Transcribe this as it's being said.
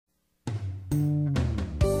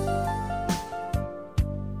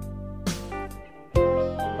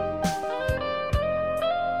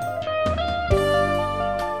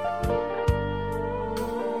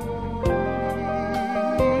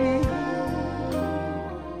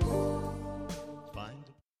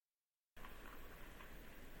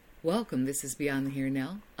Welcome, this is Beyond the Here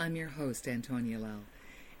Now. I'm your host, Antonia Lau.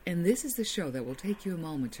 And this is the show that will take you a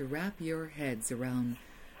moment to wrap your heads around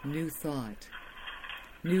new thought,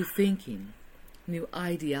 new thinking, new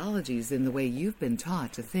ideologies in the way you've been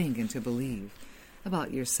taught to think and to believe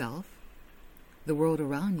about yourself, the world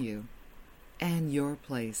around you, and your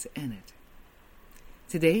place in it.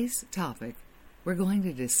 Today's topic, we're going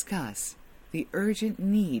to discuss the urgent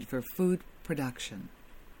need for food production.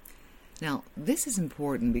 Now, this is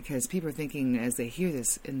important because people are thinking as they hear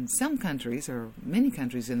this in some countries or many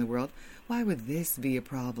countries in the world, why would this be a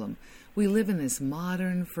problem? We live in this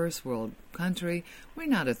modern first world country. We're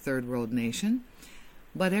not a third world nation,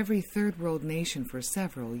 but every third world nation for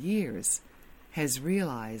several years has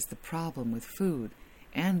realized the problem with food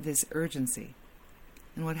and this urgency.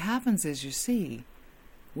 And what happens is, you see,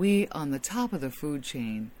 we on the top of the food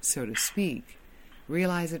chain, so to speak,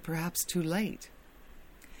 realize it perhaps too late.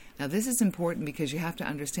 Now, this is important because you have to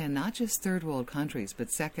understand not just third world countries,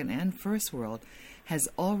 but second and first world has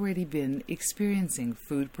already been experiencing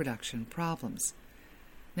food production problems.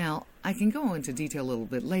 Now, I can go into detail a little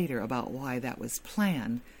bit later about why that was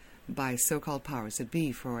planned by so-called powers that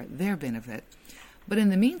be for their benefit. But in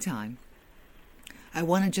the meantime, I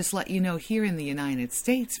want to just let you know here in the United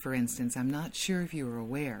States, for instance, I'm not sure if you are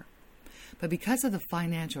aware, but because of the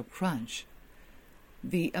financial crunch,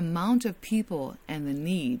 the amount of people and the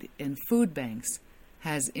need in food banks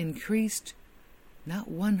has increased not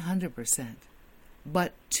 100%,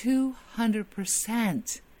 but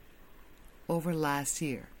 200% over last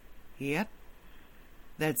year. Yep.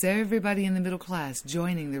 That's everybody in the middle class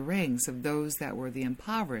joining the ranks of those that were the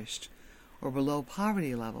impoverished or below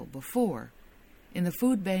poverty level before in the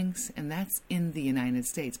food banks, and that's in the United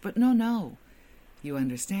States. But no. You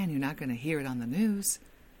understand, you're not going to hear it on the news.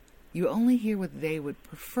 You only hear what they would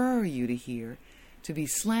prefer you to hear, to be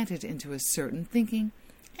slanted into a certain thinking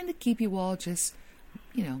and to keep you all just,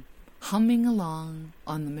 humming along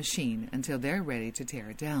on the machine until they're ready to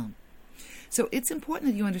tear it down. So it's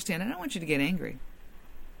important that you understand. I don't want you to get angry.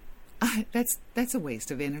 That's a waste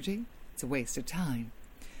of energy. It's a waste of time.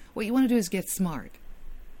 What you want to do is get smart,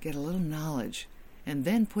 get a little knowledge, and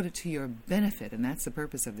then put it to your benefit, and that's the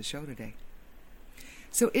purpose of the show today.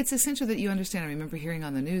 So it's essential that you understand. I remember hearing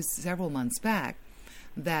on the news several months back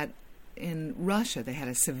that in Russia they had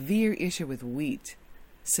a severe issue with wheat.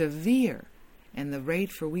 Severe. And the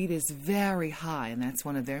rate for wheat is very high, and that's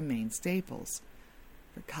one of their main staples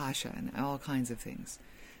for kasha and all kinds of things.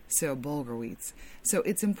 So bulgur wheats. So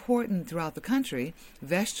it's important throughout the country,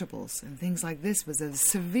 vegetables and things like this was a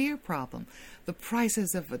severe problem. The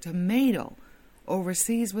prices of a tomato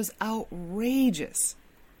overseas was outrageous.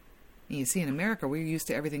 You see, in America, we're used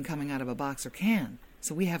to everything coming out of a box or can,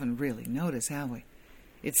 so we haven't really noticed, have we?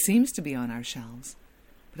 It seems to be on our shelves,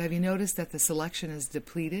 but have you noticed that the selection is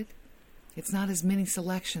depleted? It's not as many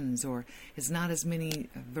selections, or it's not as many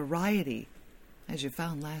variety as you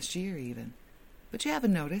found last year even. But you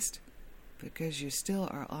haven't noticed, because you still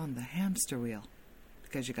are on the hamster wheel,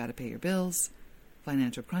 because you got to pay your bills,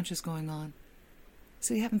 financial crunch is going on,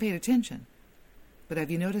 so you haven't paid attention. But have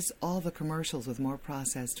you noticed all the commercials with more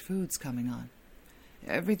processed foods coming on?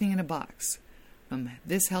 Everything in a box. From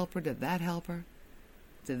this helper to that helper,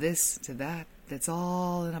 to this to that, that's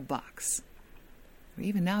all in a box. Or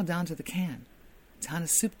even now down to the can. A ton of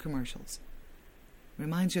soup commercials.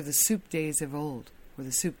 Reminds you of the soup days of old, or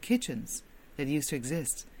the soup kitchens that used to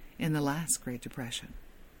exist in the last Great Depression.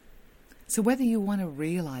 So whether you want to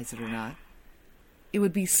realize it or not, it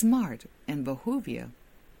would be smart and behoove you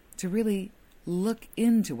to really look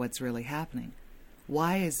into what's really happening.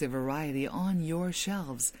 Why is the variety on your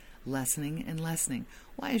shelves lessening and lessening?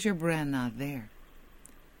 Why is your brand not there?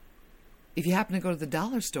 If you happen to go to the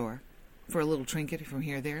dollar store for a little trinket from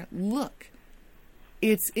here or there, look,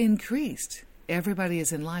 it's increased. Everybody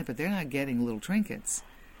is in line, but they're not getting little trinkets.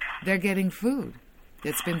 They're getting food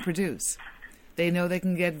that's been produced. They know they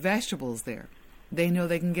can get vegetables there. They know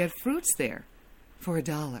they can get fruits there for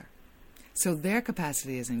 $1. So their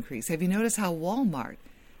capacity has increased. Have you noticed how Walmart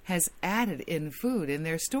has added in food in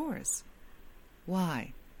their stores?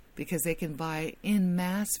 Why? Because they can buy en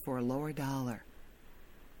masse for a lower dollar.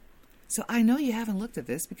 So I know you haven't looked at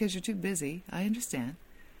this because you're too busy, I understand,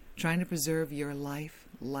 trying to preserve your life,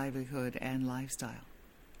 livelihood, and lifestyle.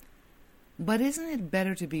 But isn't it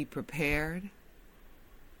better to be prepared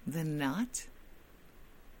than not?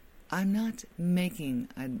 I'm not making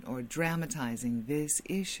or dramatizing this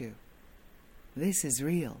issue. This is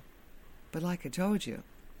real. But like I told you,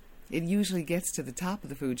 it usually gets to the top of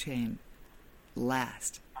the food chain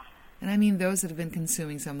last. And I mean those that have been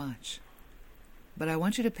consuming so much. But I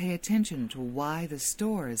want you to pay attention to why the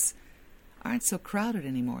stores aren't so crowded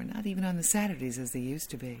anymore, not even on the Saturdays as they used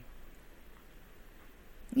to be.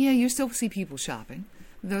 Yeah, you still see people shopping.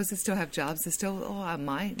 Those that still have jobs, they still,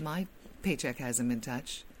 my paycheck hasn't been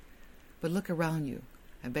touched. But look around you.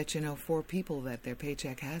 I bet you know 4 people that their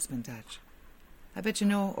paycheck has been touched. I bet you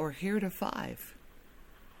know, or hear it of 5.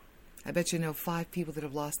 I bet you know 5 people that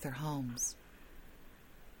have lost their homes.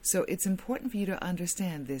 So it's important for you to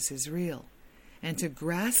understand this is real and to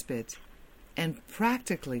grasp it and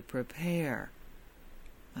practically prepare.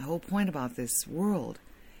 My whole point about this world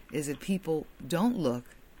is that people don't look,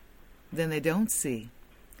 then they don't see,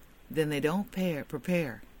 then they don't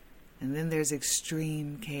prepare, and then there's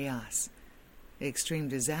extreme chaos, extreme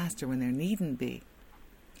disaster when there needn't be.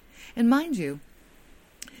 And mind you,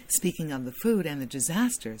 speaking of the food and the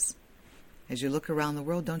disasters, as you look around the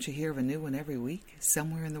world, don't you hear of a new one every week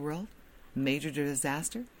somewhere in the world? Major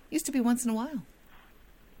disaster? Used to be once in a while.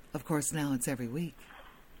 Of course, now it's every week.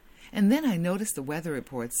 And then I noticed the weather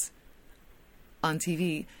reports on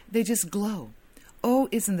TV, they just glow. Oh,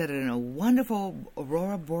 isn't that a wonderful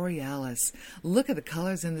aurora borealis? Look at the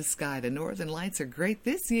colors in the sky. The northern lights are great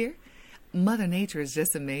this year. Mother Nature is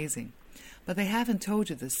just amazing. But they haven't told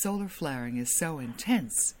you the solar flaring is so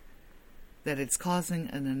intense that it's causing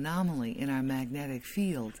an anomaly in our magnetic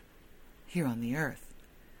field here on the Earth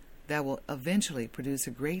that will eventually produce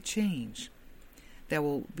a great change. There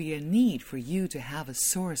will be a need for you to have a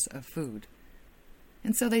source of food.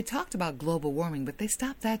 And so they talked about global warming, but they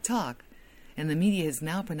stopped that talk, and the media is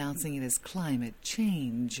now pronouncing it as climate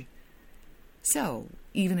change. So,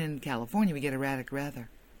 even in California, we get erratic weather.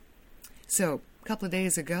 So, a couple of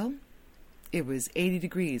days ago, it was 80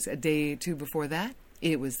 degrees. A day or two before that,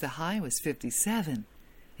 the high was 57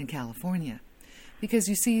 in California. Because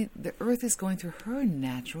you see, the Earth is going through her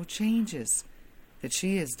natural changes that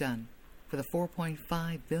she has done for the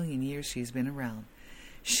 4.5 billion years she's been around.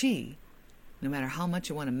 She, no matter how much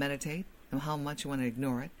you want to meditate, no how much you want to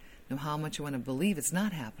ignore it, no how much you want to believe it's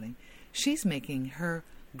not happening, she's making her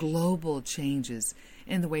global changes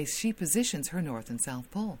in the way she positions her North and South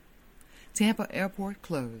Pole. Tampa Airport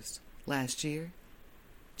closed last year,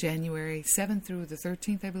 January 7th through the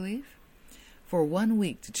 13th, I believe, for 1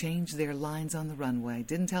 week to change their lines on the runway.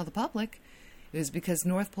 Didn't tell the public. It was because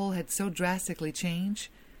North Pole had so drastically changed.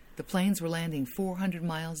 The planes were landing 400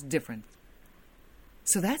 miles different.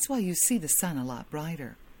 So that's why you see the sun a lot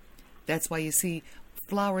brighter. That's why you see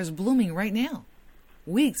flowers blooming right now,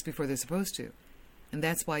 weeks before they're supposed to. And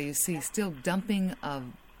that's why you see still dumping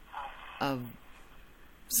of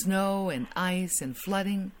snow and ice and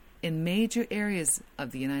flooding in major areas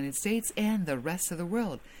of the United States and the rest of the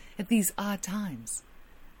world at these odd times.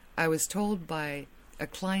 I was told by a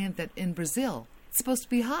client that in Brazil, it's supposed to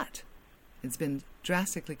be hot. It's been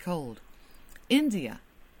drastically cold. India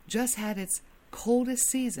just had its coldest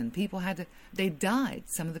season. They died.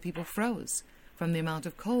 Some of the people froze from the amount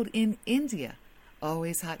of cold in India.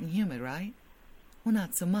 Always hot and humid, right? Well,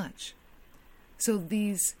 not so much. So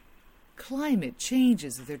these climate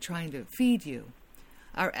changes that they're trying to feed you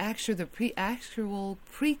are actually the actual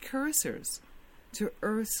precursors to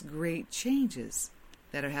Earth's great changes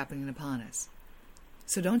that are happening upon us.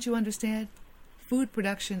 So don't you understand? Food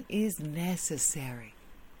production is necessary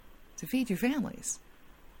to feed your families.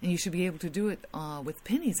 And you should be able to do it with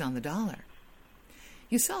pennies on the dollar.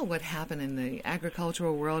 You saw what happened in the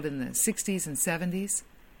agricultural world in the 60s and 70s.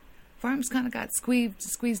 Farms kind of got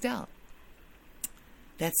squeezed out.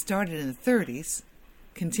 That started in the 30s,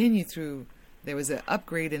 continued through, there was an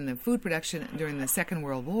upgrade in the food production during the Second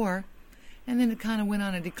World War, and then it kind of went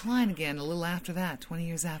on a decline again a little after that, 20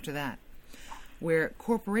 years after that, where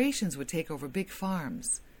corporations would take over big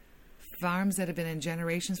farms that had been in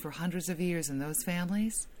generations for hundreds of years, and those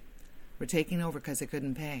families were taking over because they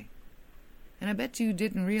couldn't pay. And I bet you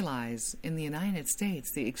didn't realize in the United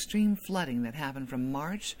States the extreme flooding that happened from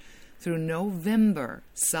March through November,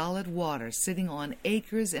 solid water sitting on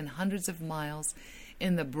acres and hundreds of miles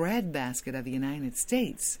in the breadbasket of the United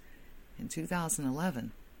States in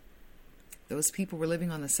 2011. Those people were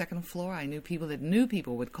living on the second floor. I knew people that knew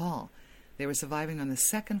people would call. They were surviving on the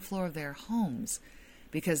second floor of their homes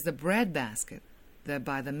because the breadbasket that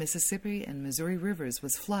by the Mississippi and Missouri rivers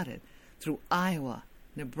was flooded through Iowa,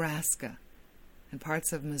 Nebraska, and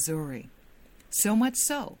parts of Missouri. So much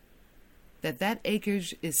so that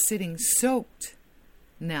acreage is sitting soaked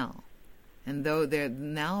now. And though they're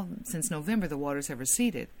now, since November, the waters have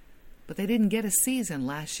receded, but they didn't get a season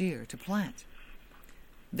last year to plant.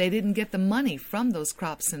 They didn't get the money from those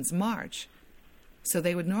crops since March. So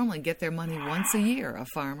they would normally get their money once a year. A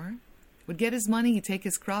farmer would get his money, he'd take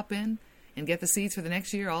his crop in and get the seeds for the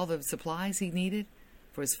next year, all the supplies he needed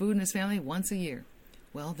for his food and his family once a year.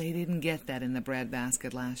 Well, they didn't get that in the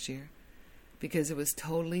breadbasket last year because it was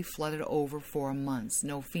totally flooded over for months.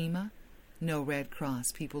 No FEMA, no Red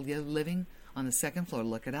Cross. People living on the second floor.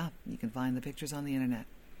 Look it up. You can find the pictures on the internet.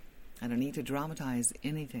 I don't need to dramatize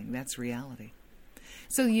anything. That's reality.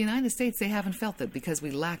 So the United States, they haven't felt that because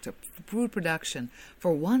we lacked a food production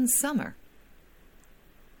for one summer.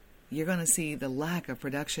 You're going to see the lack of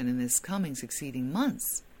production in this coming succeeding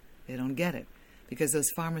months. They don't get it because those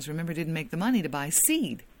farmers, remember, didn't make the money to buy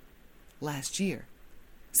seed last year.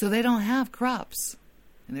 So they don't have crops,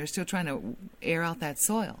 and they're still trying to air out that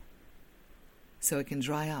soil so it can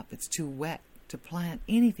dry up. It's too wet to plant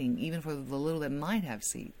anything, even for the little that might have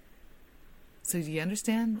seed. So do you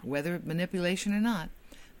understand? Whether manipulation or not,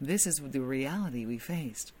 this is the reality we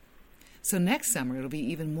faced. So next summer, it'll be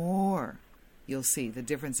even more. You'll see the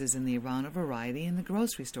differences in the amount of variety in the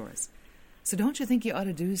grocery stores. So don't you think you ought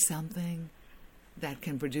to do something that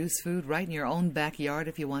can produce food right in your own backyard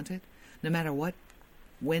if you want it? No matter what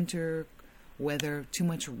winter, weather, too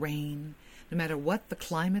much rain, no matter what the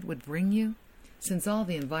climate would bring you, since all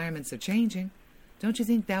the environments are changing, don't you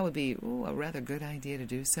think that would be a rather good idea to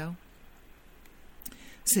do so?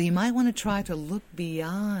 So you might want to try to look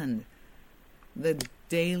beyond the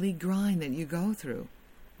daily grind that you go through.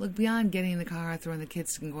 Look beyond getting in the car, throwing the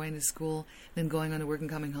kids and going to school, then going on to work and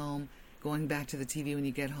coming home, going back to the TV when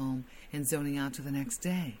you get home, and zoning out to the next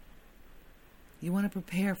day. You want to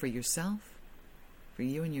prepare for yourself, for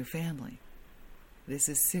you and your family. This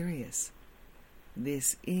is serious.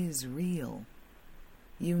 This is real.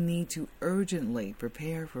 You need to urgently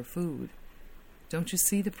prepare for food. Don't you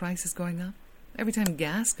see the prices going up? Every time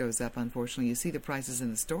gas goes up, unfortunately, you see the prices in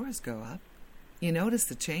the stores go up. You notice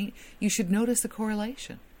the change. You should notice the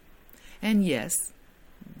correlation. And yes,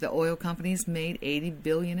 the oil companies made $80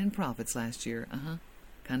 billion in profits last year.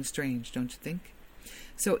 Kind of strange, don't you think?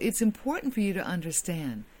 So it's important for you to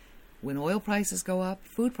understand when oil prices go up,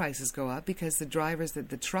 food prices go up because the drivers, the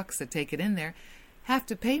trucks that take it in there, have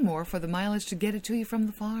to pay more for the mileage to get it to you from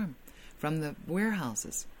the farm, from the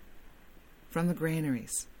warehouses, from the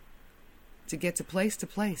granaries, to get to place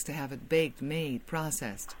to have it baked, made,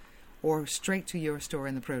 processed, or straight to your store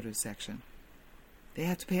in the produce section. They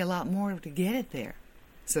have to pay a lot more to get it there.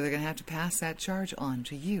 So they're going to have to pass that charge on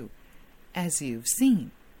to you, as you've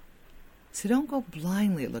seen. So don't go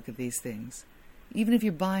blindly look at these things. Even if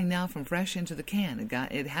you're buying now from fresh into the can,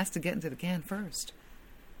 it has to get into the can first.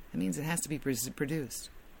 That means it has to be produced.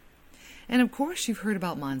 And of course you've heard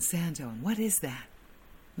about Monsanto. And what is that?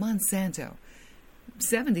 Monsanto.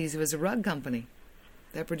 70s, it was a rug company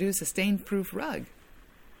that produced a stain-proof rug.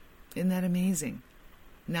 Isn't that amazing?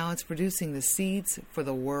 Now it's producing the seeds for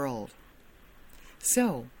the world.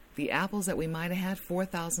 So, the apples that we might have had,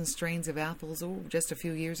 4,000 strains of apples just a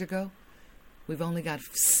few years ago, we've only got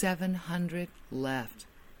 700 left.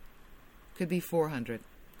 Could be 400.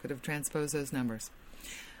 Could have transposed those numbers.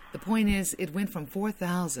 The point is, it went from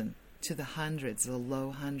 4,000 to the hundreds, the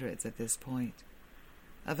low hundreds at this point,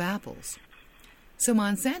 of apples. So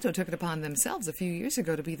Monsanto took it upon themselves a few years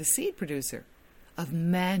ago to be the seed producer of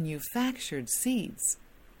manufactured seeds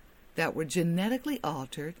that were genetically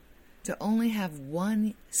altered to only have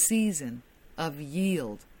one season of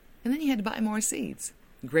yield. And then you had to buy more seeds.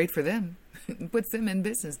 Great for them. It puts them in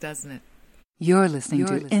business, doesn't it? You're listening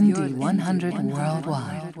to Indie 100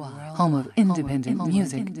 Worldwide, home of independent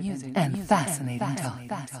music and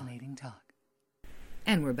fascinating talk.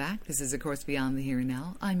 And we're back. This is, of course, Beyond the Here and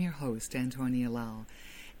Now. I'm your host, Antonia Lau.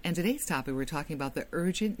 And today's topic, we're talking about the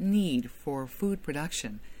urgent need for food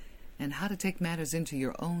production and how to take matters into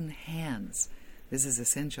your own hands. This is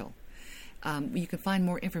essential. You can find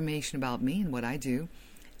more information about me and what I do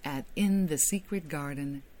at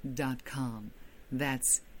inthesecretgarden.com.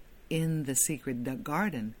 That's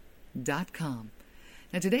inthesecretgarden.com.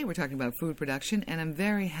 Now today we're talking about food production, and I'm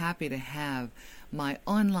very happy to have my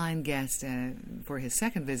online guest for his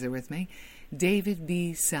second visit with me, David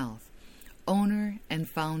B. South, owner and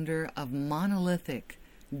founder of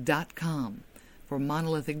Monolithic.com for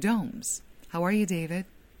monolithic domes. How are you, David?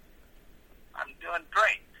 I'm doing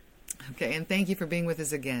great. Okay, and thank you for being with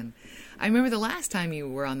us again. I remember the last time you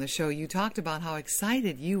were on the show, you talked about how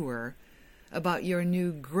excited you were about your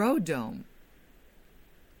new Grow Dome.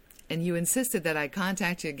 And you insisted that I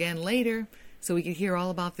contact you again later so we could hear all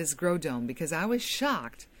about this Grow Dome, because I was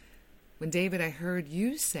shocked when, David, I heard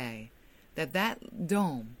you say that that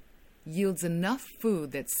dome yields enough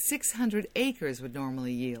food that 600 acres would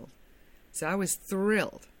normally yield. So I was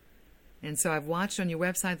thrilled. And so I've watched on your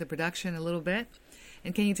website the production a little bit.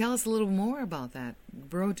 And can you tell us a little more about that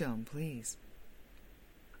Grow Dome, please?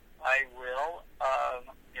 I will.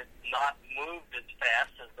 It's not moved as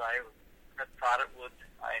fast as I that thought it would.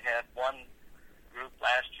 I had one group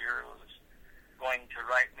last year who was going to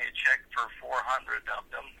write me a check for 400 of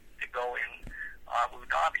them to go in Abu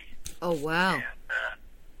Dhabi. Oh, wow. And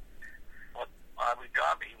what Abu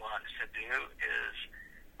Dhabi wants to do is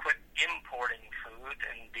quit importing food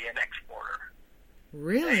and be an exporter.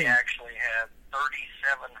 Really? They actually have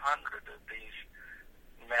 3,700 of these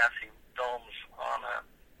massive domes on a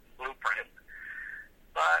blueprint.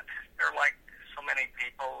 But they're like so many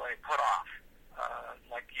people, they put off.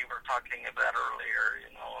 Like you were talking about earlier,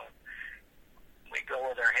 we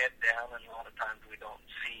go with our head down, and a lot of times we don't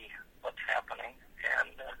see what's happening.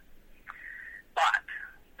 And but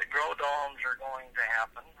the grow domes are going to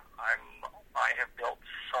happen. I have built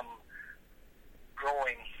some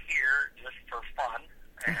growing here just for fun,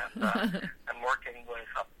 and I'm working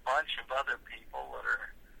with a bunch of other people that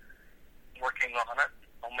are working on it.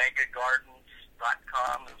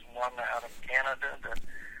 OmegaGardens.com is one out of Canada that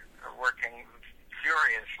are working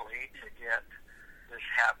furiously to get this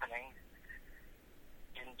happening.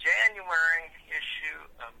 In January issue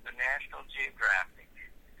of the National Geographic,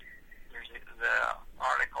 the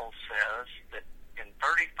article says that in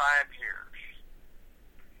 35 years,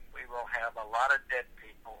 we will have a lot of dead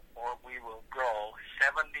people, or we will grow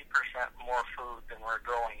 70% more food than we're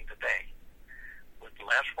growing today, with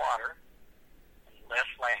less water and less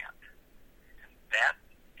land. And that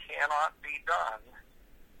cannot be done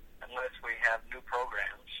unless we have new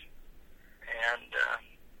programs. And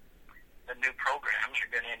the new programs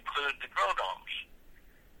are going to include the grow domes.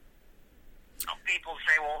 Some people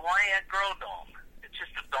say, well, why a grow dome? It's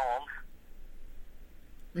just a dome.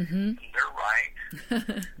 Mm-hmm. And they're right.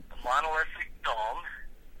 The monolithic dome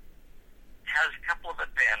has a couple of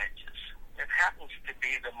advantages. It happens to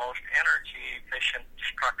be the most energy-efficient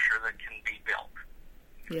structure that can be built.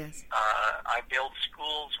 Yes. I build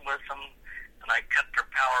schools with them, and I cut their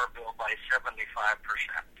power bill by 75%,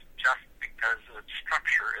 just because the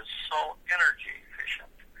structure is so energy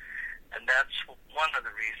efficient. And that's one of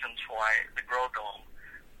the reasons why the grow dome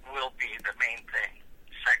will be the main thing.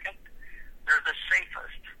 Second, they're the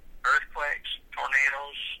safest. Earthquakes,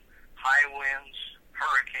 tornadoes, high winds,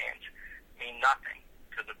 hurricanes mean nothing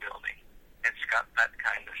to the building. It's got that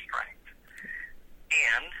kind of strength.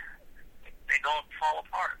 And they don't fall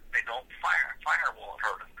apart. They don't fire. Fire won't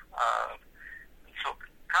hurt them. And so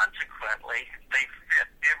consequently, they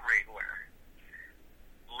fit everywhere.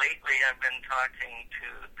 Lately, I've been talking to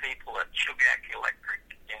people at Chugach Electric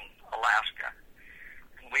in Alaska,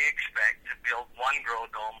 and we expect to build one grow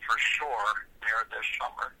dome for sure there this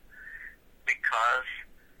summer, because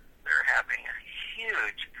they're having a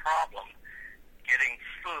huge problem getting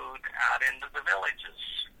food out into the villages.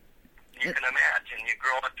 You can imagine, you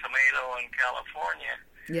grow a tomato in California,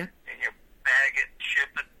 Yeah. and you bag it,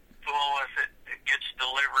 ship it, full with it, it gets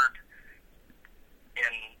delivered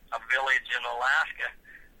in a village in Alaska.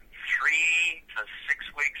 3 to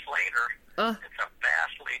 6 weeks later, it's a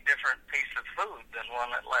vastly different piece of food than one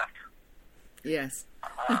that left. Yes.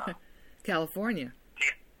 California.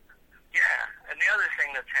 Yeah, and the other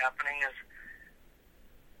thing that's happening is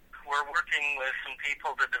we're working with some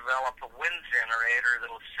people to develop a wind generator that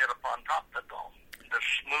will sit up on top of the dome. The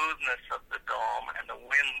smoothness of the dome and the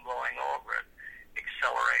wind blowing over it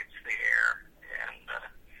accelerates the air. And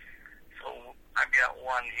so I've got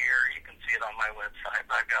one here. You can see it on my website.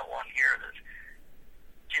 But I've got one here that's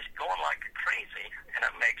just going like crazy, and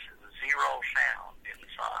it makes zero sound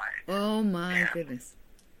inside. Oh, my goodness.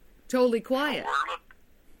 Totally quiet. So we're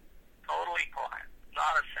totally quiet.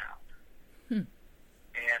 Not a sound.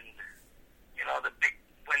 And, the big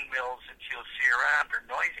windmills that you'll see around are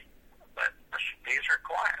noisy, but these are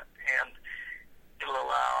quiet. And it'll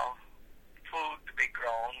allow food to be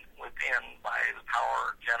grown within by the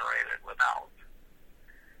power generated without.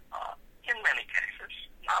 In many cases,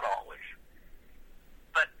 not always.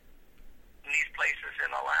 But in these places in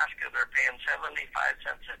Alaska, they're paying 75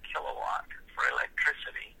 cents a kilowatt for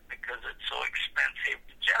electricity because it's so expensive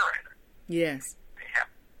to generate it. Yes. They have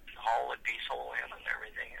to haul the diesel in and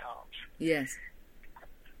everything else. Yes.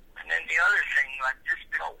 And then the other thing, I just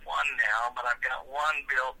built one now, but I've got one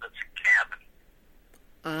built that's a cabin.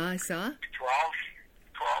 I saw. 12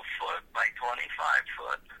 foot by 25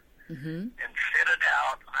 foot. Mm-hmm. And fitted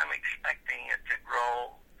out. I'm expecting it to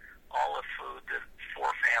grow all the food that 4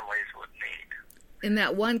 families would need. In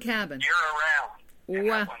that one cabin. Year-round.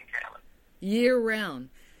 Wow. That one cabin. Year-round.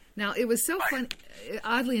 Now, it was so fun.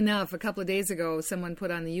 Oddly enough, a couple of days ago, someone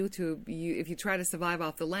put on the YouTube, if you try to survive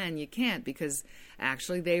off the land, you can't, because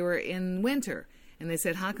actually they were in winter. And they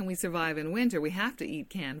said, how can we survive in winter? We have to eat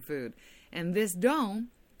canned food. And this dome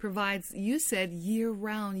provides, you said,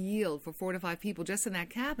 year-round yield for 4 to 5 people just in that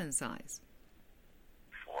cabin size.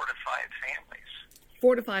 to 5 families.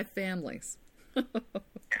 4 to 5 families. Yeah.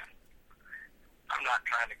 I'm not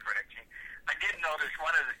trying to correct you. I did notice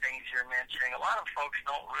one of the things you're mentioning. A lot of folks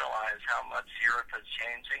don't realize how much the Earth is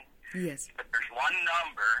changing. Yes. But there's one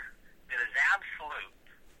number that is absolute,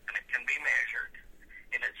 and it can be measured,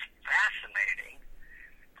 and it's fascinating,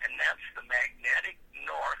 and that's the magnetic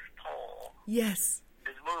North Pole. Yes.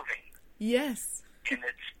 Is moving. Yes. And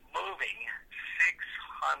it's moving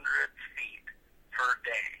 600 feet per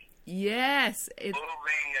day. Yes.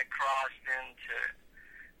 Moving across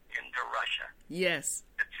into Russia. Yes.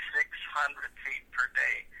 It's 600 feet per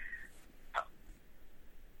day.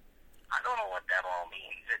 I don't know what that all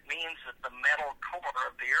means. It means that the metal core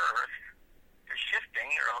of the Earth is shifting,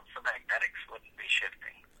 or else the magnetics wouldn't be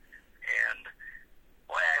shifting. And,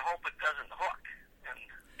 boy, I hope it doesn't hook and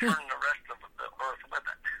turn the rest of the Earth with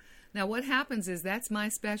it. Now, what happens is that's my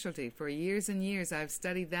specialty. For years and years, I've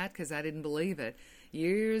studied that because I didn't believe it.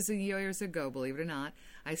 Years and years ago, believe it or not,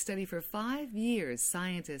 I studied for 5 years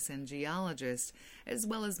scientists and geologists, as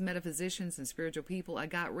well as metaphysicians and spiritual people. I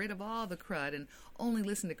got rid of all the crud and only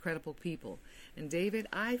listened to credible people. And David,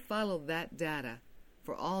 I followed that data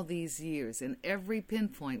for all these years, and every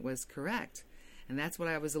pinpoint was correct. And that's what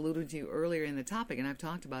I was alluding to earlier in the topic, and I've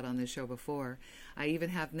talked about on this show before. I even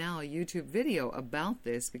have now a YouTube video about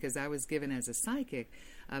this because I was given as a psychic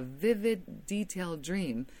a vivid, detailed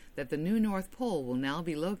dream that the new North Pole will now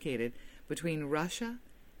be located between Russia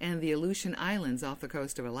and the Aleutian Islands off the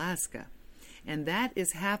coast of Alaska. And that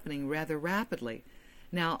is happening rather rapidly.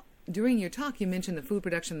 Now, during your talk, you mentioned the food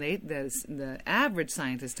production the average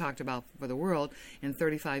scientist talked about for the world in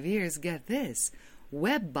 35 years. Get this,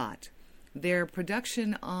 WebBot, their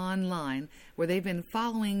production online, where they've been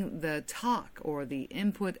following the talk or the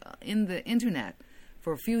input in the internet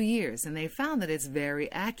for a few years, and they found that it's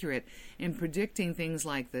very accurate in predicting things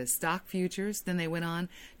like the stock futures. Then they went on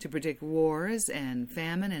to predict wars and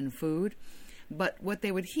famine and food. But what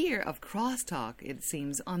they would hear of crosstalk, it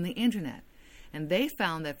seems, on the internet. And they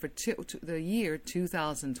found that for the year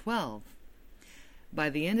 2012, by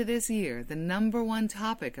the end of this year, the number one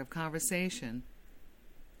topic of conversation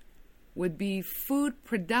would be food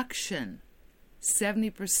production,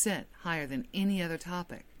 70% higher than any other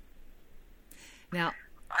topic. Now,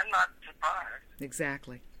 I'm not surprised.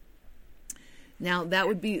 Exactly. Now, that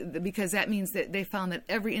would be, because that means that they found that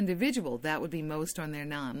every individual, that would be most on their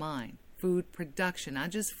mind. Food production, not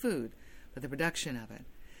just food, but the production of it.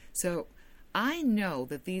 So I know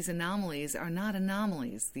that these anomalies are not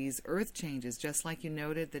anomalies, these earth changes, just like you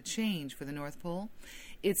noted, the change for the North Pole.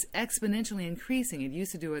 It's exponentially increasing. It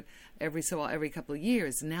used to do it every couple of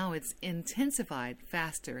years. Now it's intensified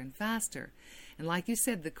faster and faster. And like you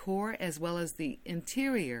said, the core as well as the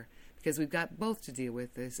interior, because we've got both to deal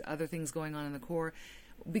with. There's other things going on in the core,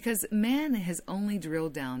 because man has only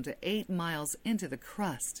drilled down to 8 miles into the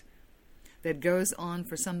crust that goes on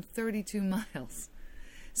for some 32 miles.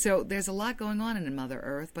 So there's a lot going on in Mother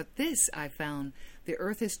Earth, but this, I found, the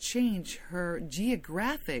Earth has changed her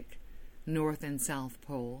geographic North and South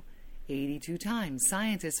Pole 82 times.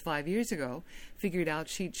 Scientists 5 years ago figured out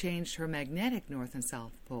she'd changed her magnetic North and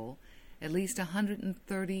South Pole at least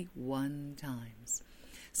 131 times.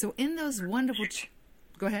 So in those wonderful...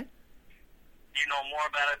 Go ahead. You know more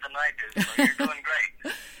about it than I do, so you're doing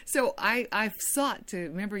great. So I've sought to,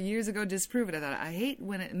 remember years ago, disprove it. I thought, I hate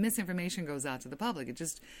when misinformation goes out to the public. It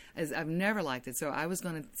just, I've never liked it. So I was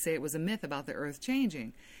going to say it was a myth about the Earth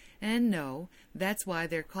changing. And no, that's why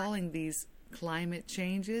they're calling these climate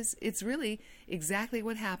changes. It's really exactly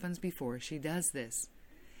what happens before she does this.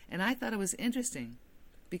 And I thought it was interesting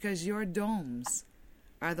because your domes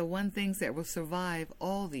are the one things that will survive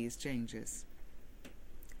all these changes.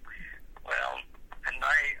 Well, and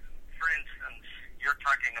for instance, you're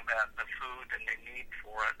talking about the food and the need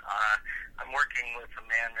for it. I'm working with a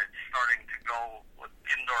man that's starting to go with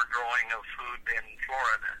indoor growing of food in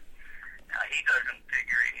Florida. He doesn't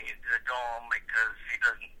figure he needs a dome because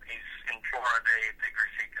he's in Florida, he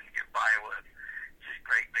figures he can get by with just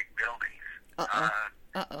great big buildings.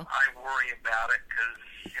 I worry about it because,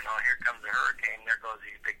 here comes a hurricane, there goes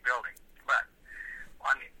these big buildings. But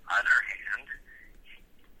on the other hand,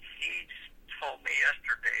 he told me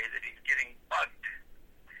yesterday that he's getting bugged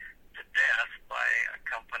to death by a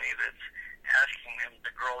company that's asking him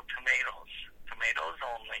to grow tomatoes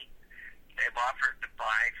only. They've offered to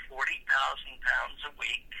buy 40,000 pounds a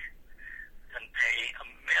week and pay a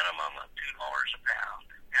minimum of $2 a pound,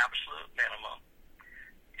 absolute minimum.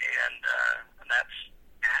 And that's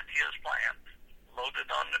at his plant, loaded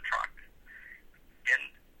on the truck. And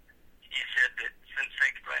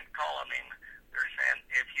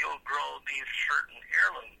leave certain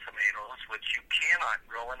heirloom tomatoes, which you cannot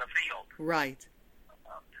grow in a field. Right.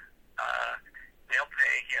 They'll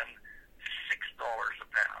pay him $6 a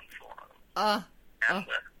pound for them.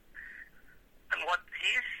 And what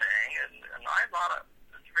he's saying, and I thought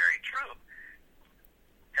it's very true,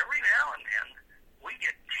 every now and then we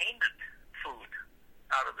get tainted food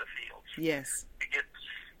out of the fields. Yes. We get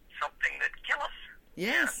something that kills us.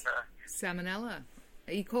 Yes. And, Salmonella,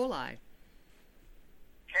 E. coli.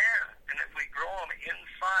 Yeah, and if we grow them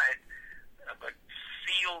inside of a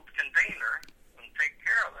sealed container and take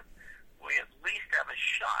care of it, we at least have a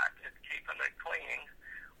shot at keeping it clean,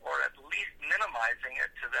 or at least minimizing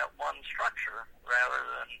it to that one structure, rather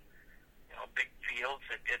than, big fields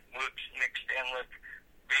that get mixed in with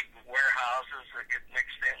big warehouses that get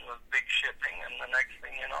mixed in with big shipping, and the next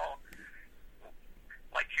thing you know,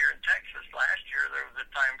 like here in Texas last year, there was a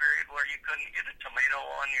time period where you couldn't get a tomato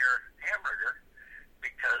on your hamburger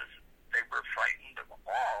because they were frightened of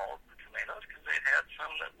all the tomatoes because they'd had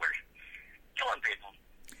some that were killing people.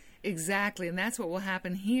 Exactly, and that's what will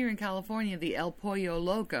happen here in California, the El Pollo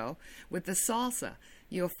Loco, with the salsa.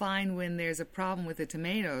 You'll find when there's a problem with the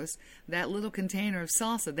tomatoes, that little container of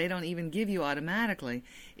salsa, they don't even give you automatically.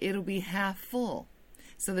 It'll be half full.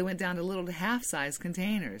 So they went down to little half-size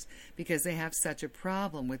containers because they have such a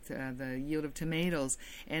problem with the yield of tomatoes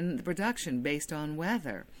and the production based on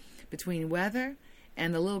weather. Between weather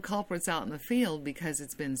and the little culprits out in the field, because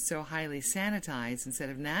it's been so highly sanitized instead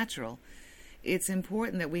of natural, it's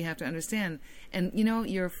important that we have to understand. And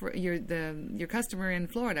your customer in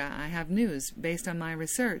Florida, I have news based on my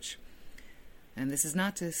research. And this is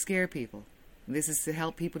not to scare people. This is to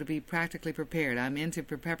help people to be practically prepared. I'm into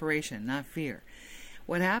preparation, not fear.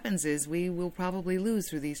 What happens is we will probably lose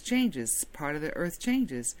through these changes, part of the earth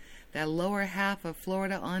changes, that lower half of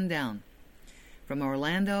Florida on down, from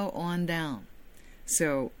Orlando on down.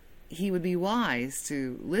 So he would be wise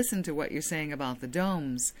to listen to what you're saying about the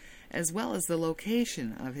domes, as well as the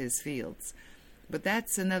location of his fields. But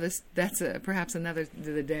that's perhaps another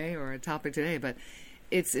day or a topic today. But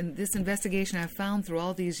it's in this investigation I've found through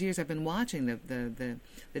all these years. I've been watching the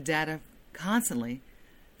data constantly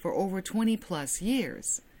for over 20 plus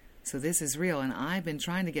years. So this is real, and I've been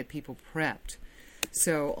trying to get people prepped.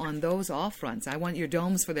 So on those off fronts, I want your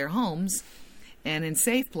domes for their homes and in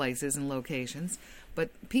safe places and locations. But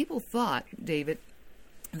people thought, David,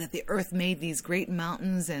 that the earth made these great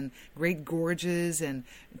mountains and great gorges and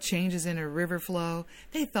changes in a river flow.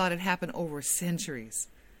 They thought it happened over centuries,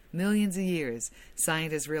 millions of years.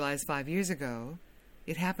 Scientists realized 5 years ago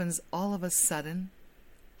it happens all of a sudden,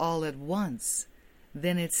 all at once.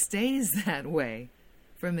 Then it stays that way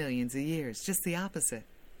for millions of years, just the opposite.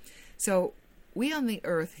 So we on the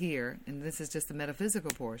earth here, and this is just the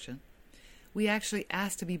metaphysical portion, we actually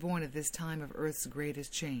asked to be born at this time of earth's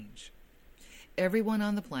greatest change. Everyone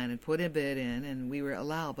on the planet put a bid in, and we were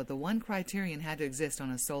allowed, but the one criterion had to exist on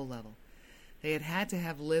a soul level. They had to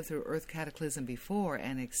have lived through earth cataclysm before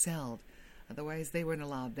and excelled. Otherwise, they weren't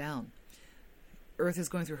allowed down. Earth is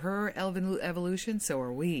going through her evolution, so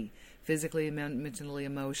are we, physically, mentally,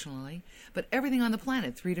 emotionally. But everything on the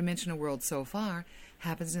planet, three-dimensional world so far,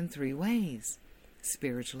 happens in three ways: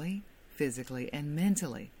 spiritually, physically, and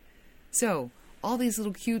mentally. So all these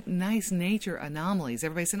little cute, nice nature anomalies.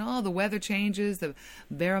 Everybody's saying, the weather changes, the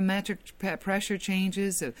barometric pressure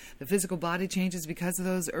changes, the physical body changes because of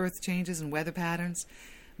those earth changes and weather patterns.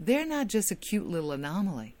 They're not just a cute little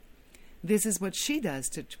anomaly. This is what she does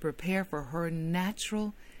to prepare for her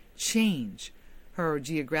natural change, her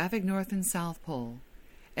geographic north and south pole,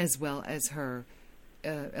 as well as her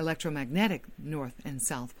electromagnetic north and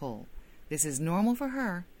south pole. This is normal for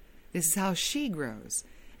her. This is how she grows.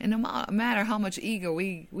 And no matter how much ego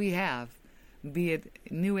we have, be it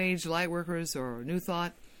New Age light workers or New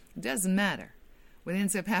Thought, it doesn't matter. What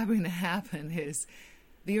ends up having to happen is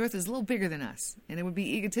the earth is a little bigger than us, and it would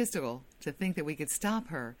be egotistical to think that we could stop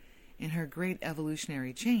her in her great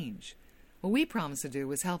evolutionary change. What we promised to do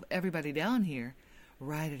was help everybody down here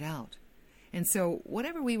ride it out. And so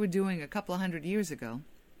whatever we were doing a couple of 100 years ago,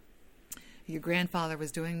 your grandfather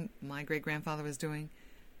was doing, my great-grandfather was doing,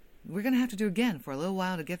 we're going to have to do again for a little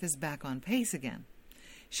while to get this back on pace again.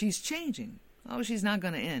 She's changing. She's not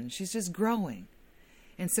going to end. She's just growing.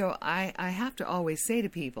 And so I have to always say to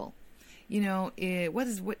people, what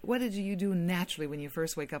did you do naturally when you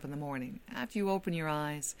first wake up in the morning? After you open your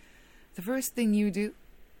eyes, the first thing you do,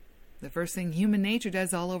 the first thing human nature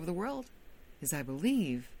does all over the world, is, I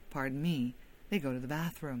believe, they go to the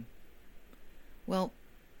bathroom. Well,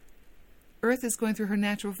 Earth is going through her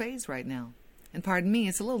natural phase right now. And pardon me,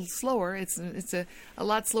 it's a little slower. It's a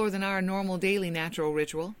lot slower than our normal daily natural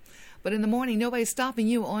ritual. But in the morning, nobody's stopping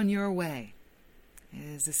you on your way. It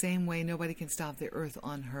is the same way nobody can stop the earth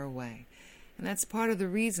on her way. And that's part of the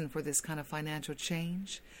reason for this kind of financial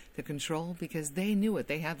change, the control, because they knew it.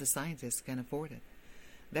 They have the scientists who can afford it.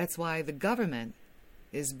 That's why the government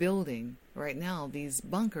is building right now these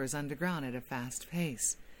bunkers underground at a fast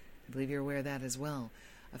pace. I believe you're aware of that as well.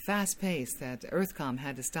 A fast pace that EarthCom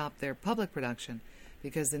had to stop their public production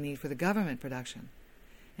because of the need for the government production.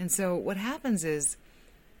 And so what happens is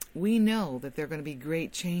we know that there are going to be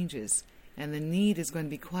great changes and the need is going to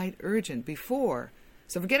be quite urgent before.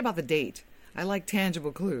 So forget about the date. I like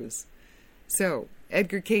tangible clues. So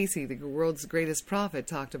Edgar Cayce, the world's greatest prophet,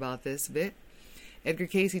 talked about this a bit. Edgar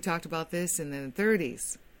Cayce talked about this in the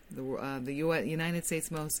 30s. The United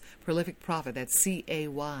States' most prolific prophet, that's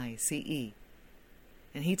C-A-Y-C-E.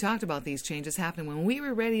 And he talked about these changes happening when we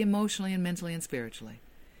were ready emotionally and mentally and spiritually.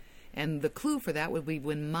 And the clue for that would be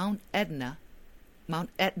when Mount Etna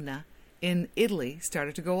in Italy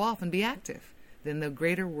started to go off and be active. Then the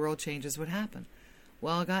greater world changes would happen.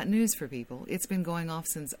 Well, I got news for people. It's been going off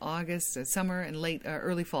since August, summer, and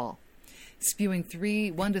early fall, spewing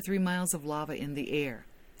 1 to 3 miles of lava in the air.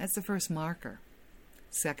 That's the first marker.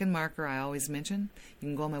 Second marker I always mention, you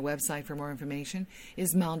can go on my website for more information,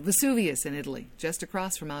 is Mount Vesuvius in Italy, just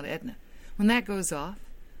across from Mount Etna. When that goes off,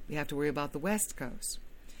 we have to worry about the West Coast.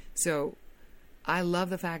 So I love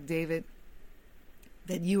the fact, David,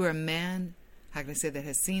 that you are a man, how can I say, that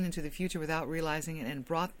has seen into the future without realizing it and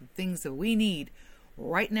brought the things that we need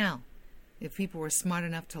right now, if people were smart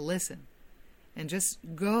enough to listen and just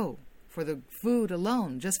go for the food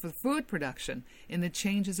alone, just for food production in the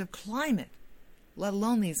changes of climate, let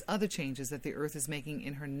alone these other changes that the earth is making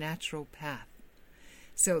in her natural path.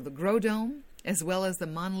 So the Grow Dome, as well as the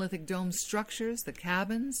monolithic dome structures, the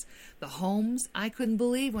cabins, the homes, I couldn't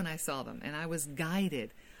believe when I saw them, and I was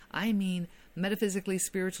guided. I mean metaphysically,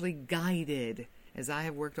 spiritually guided, as I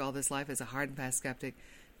have worked all this life as a hard and fast skeptic,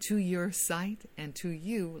 to your site and to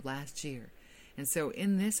you last year. And so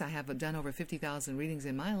in this, I have done over 50,000 readings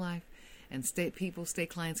in my life and stay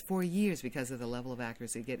clients for years because of the level of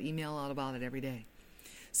accuracy. Get email all about it every day.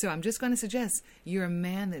 So I'm just going to suggest you're a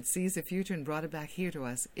man that sees the future and brought it back here to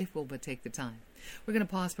us if we'll but take the time. We're going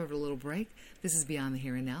to pause for a little break. This is Beyond the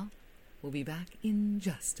Here and Now. We'll be back in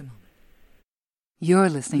just a moment. You're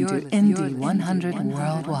listening to Indie 100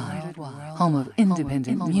 Worldwide, home of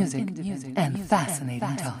independent music and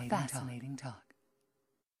fascinating talk.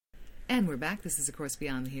 And we're back. This is, of course,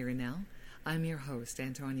 Beyond the Here and Now. I'm your host,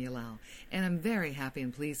 Antonia Lau, and I'm very happy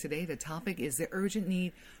and pleased today. The topic is the urgent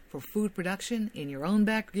need for food production in your own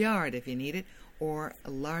backyard, if you need it, or a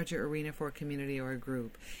larger arena for a community or a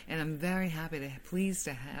group. And I'm very pleased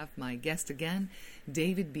to have my guest again,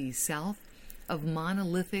 David B. South of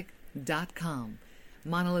Monolithic.com.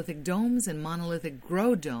 Monolithic domes and monolithic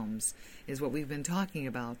grow domes is what we've been talking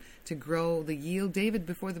about to grow the yield. David,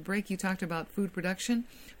 before the break, you talked about food production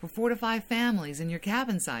for 4 to 5 families in your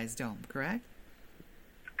cabin-sized dome, correct?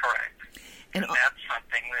 Correct. And that's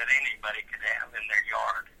something that anybody could have in their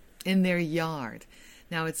yard. In their yard.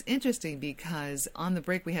 Now, it's interesting because on the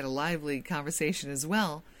break we had a lively conversation as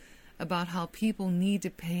well about how people need to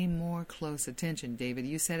pay more close attention. David,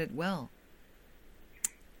 you said it well.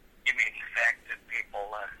 You mean the fact that people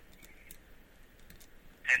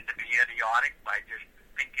tend to be idiotic by just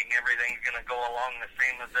thinking everything's going to go along the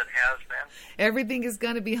same as it has been? Everything is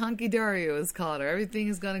going to be hunky-dory, it was called, or everything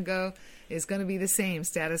is going to be the same,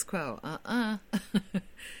 status quo.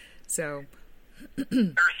 So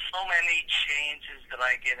there's so many changes that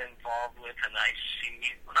I get involved with, and I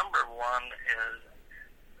see. Number one is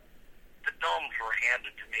the domes were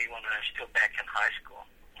handed to me when I was still back in high school.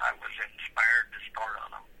 I was inspired to start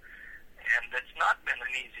on them. And it's not been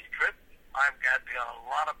an easy trip. I've got to be on a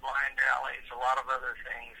lot of blind alleys, a lot of other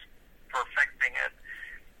things, perfecting it.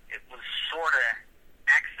 It was sort of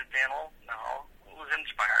accidental. No, it was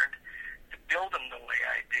inspired to build them the way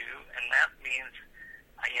I do, and that means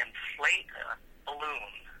I inflate a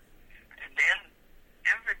balloon. And then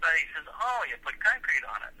everybody says, oh, you put concrete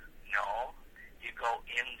on it. No, you go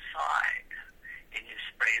inside, and you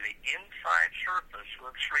spray the inside surface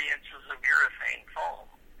with 3 inches of urethane foam.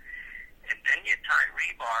 And then you tie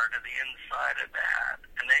rebar to the inside of that,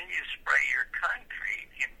 and then you spray your concrete,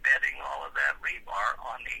 embedding all of that rebar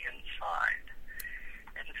on the inside.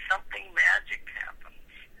 And something magic happens.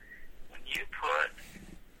 When you put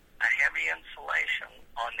a heavy insulation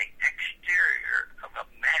on the exterior of a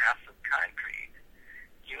mass of concrete,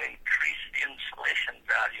 you increase the insulation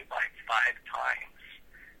value by 5 times.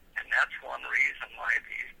 And that's one reason why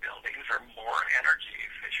these buildings are more energy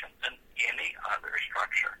efficient than any other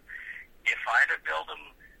structure. If I'd have built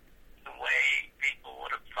them the way people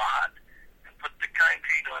would have thought,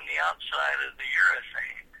 outside of the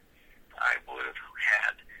urethane, I would have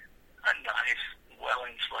had a nice,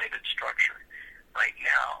 well-insulated structure. Right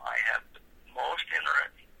now, I have the most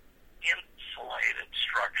insulated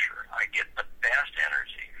structure. I get the best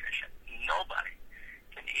energy efficient. Nobody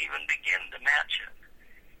can even begin to match it.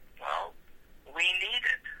 Well, we need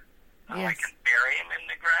it. Yes. I can bury them in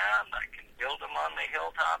the ground. I can build them on the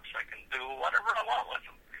hilltops. I can do whatever I want with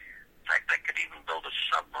them. In fact, I could even build a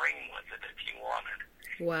submarine with it if you wanted.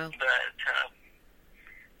 Wow. But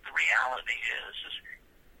the reality is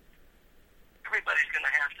everybody's going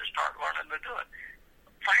to have to start learning to do it.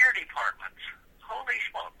 Fire departments. Holy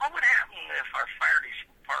smoke. What would happen if our fire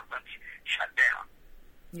departments shut down?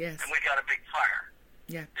 Yes. And we got a big fire?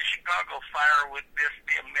 Yeah. The Chicago fire would just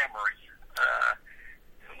be a memory.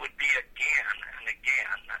 It would be again and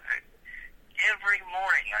again. Every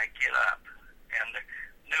morning I get up and the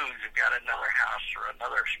news have got another house or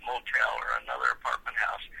another motel or another apartment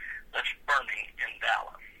house that's burning in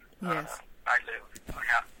Dallas. Yes. I live a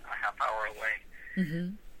half hour away.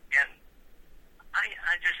 Mm-hmm. And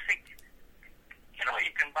I just think,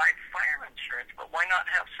 you can buy fire insurance, but why not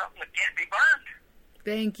have something that can't be burned?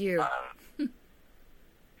 Thank you. And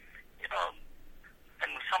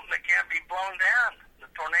something that can't be blown down. The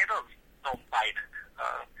tornadoes don't bite it.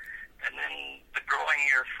 And then the growing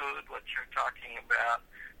your food, what you're talking about,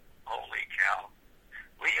 holy cow.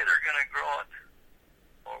 We're either going to grow it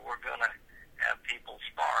or we're going to have people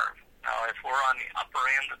starve. Now, if we're on the upper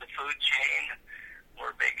end of the food chain,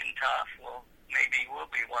 we're big and tough, well, maybe we'll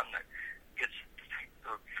be one that gets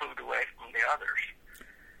the food away from the others.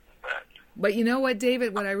 But you know what,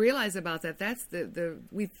 David, what I realize about that's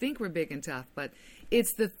we think we're big and tough, but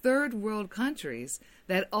it's the third world countries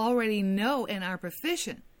that already know and are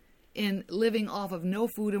proficient in living off of no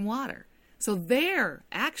food and water. So they're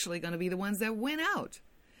actually going to be the ones that win out.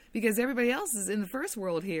 Because everybody else is in the first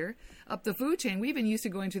world here, up the food chain. We've been used to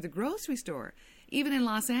going to the grocery store. Even in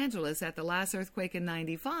Los Angeles, at the last earthquake in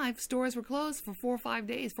 '95, stores were closed for 4 or 5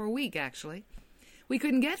 days, for a week actually. We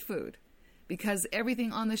couldn't get food because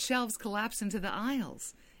everything on the shelves collapsed into the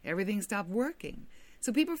aisles. Everything stopped working.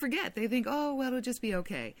 So people forget. They think, oh, well, it'll just be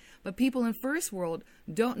okay. But people in first world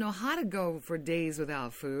don't know how to go for days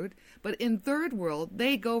without food. But in third world,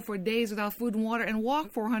 they go for days without food and water and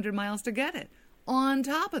walk 400 miles to get it. On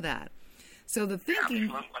top of that. So the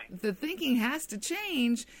thinking has to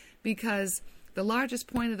change because the largest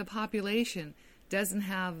point of the population doesn't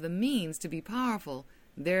have the means to be powerful.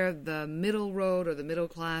 They're the middle road or the middle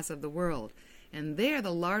class of the world. And they're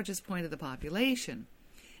the largest point of the population.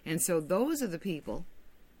 And so those are the people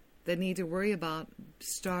that need to worry about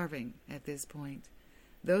starving at this point.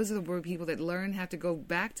 Those are the people that have to go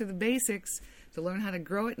back to the basics to learn how to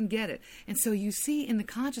grow it and get it. And so you see in the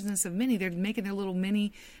consciousness of many, they're making their little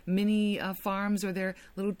mini farms or their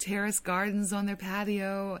little terrace gardens on their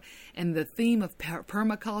patio. And the theme of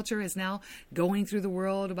permaculture is now going through the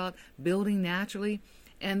world about building naturally.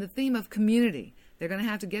 And the theme of community. They're going to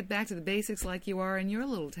have to get back to the basics like you are in your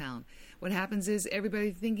little town. What happens is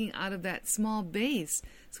everybody thinking out of that small base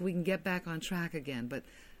so we can get back on track again. But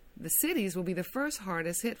the cities will be the first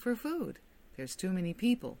hardest hit for food. There's too many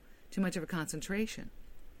people, too much of a concentration.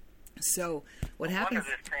 So what happens...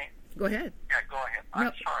 Go ahead. Yeah, go ahead.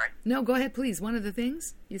 I'm sorry. No, go ahead, please. One of the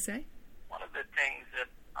things you say? One of the things that,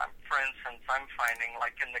 for instance, I'm finding,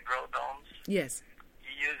 like in the grow domes, yes,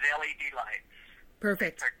 you use LED lights.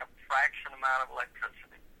 Perfect. They take a fraction amount of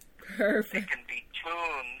electricity. Perfect. They can be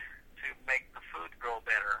tuned to make the food grow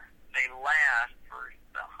better. They last for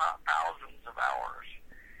thousands of hours.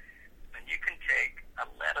 And you can take a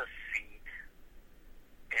lettuce seed,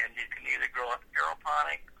 and you can either grow it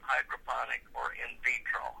aeroponic, hydroponic, or in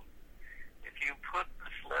vitro. If you put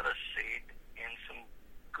this lettuce seed in some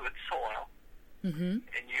good soil,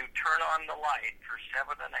 and you turn on the light for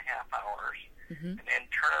 7.5 hours, and then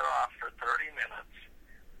turn it off for 30 minutes,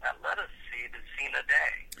 that lettuce seed is seen a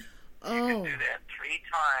day. You can do that 3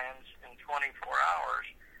 times in 24 hours,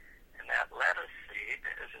 and that lettuce seed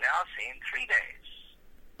is now seen 3 days.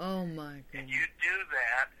 Oh, my goodness. And you do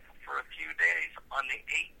that for a few days. On the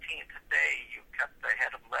 18th day, you cut the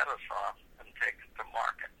head of lettuce off and take it to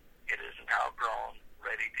market. It is now grown,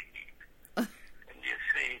 ready to eat. And you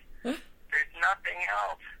see, there's nothing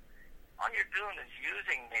else. All you're doing is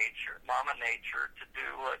using nature, Mama Nature, to do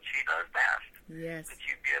what she does best. Yes. But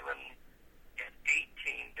you've given, in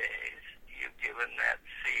 18 days, you've given that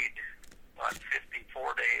seed,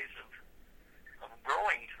 54 days of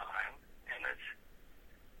growing time, and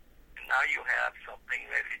now you have something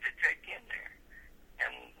ready to take in there.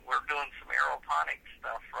 And we're doing some aeroponic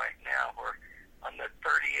stuff right now where on the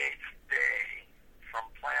 38th day from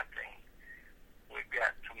planting, we've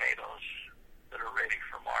got tomatoes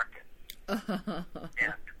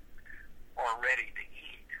and or ready to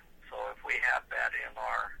eat. So if we have that in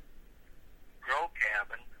our grow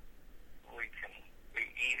cabin, we can be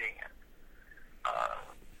eating it.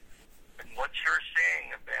 And what you're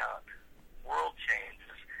saying about world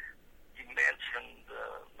changes, you mentioned the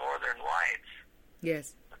northern lights.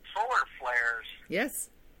 Yes. The solar flares.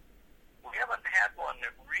 Yes. We haven't had one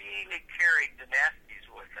that really carried the nasties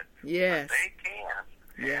with it. Yes. But they can.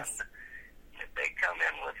 Yes. And if they come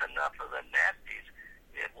in with enough of the nasties,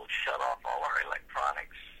 it will shut off all our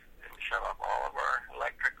electronics. It will shut off all of our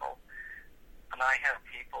electrical. And I have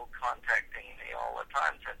people contacting me all the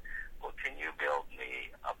time saying, well, can you build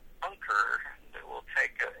me a bunker that will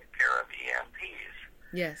take care of EMPs?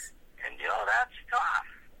 Yes. And, that's tough.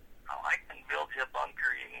 I can build you a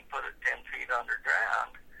bunker. You can put it 10 feet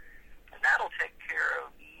underground, and that'll take care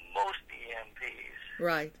of most EMPs.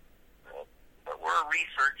 Right. But we're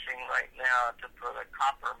researching right now to put a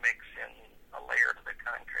copper mix in a layer of the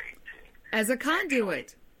concrete. As a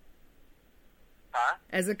conduit. Huh?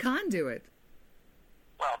 As a conduit.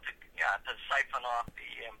 Well, to siphon off the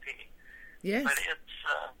EMP. Yes. But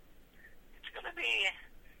it's going to be,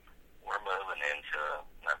 we're moving into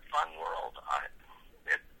a fun world.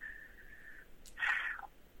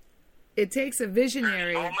 It takes a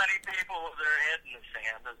visionary. There's so many people with their head in the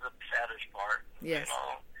sand is the saddest part. Yes.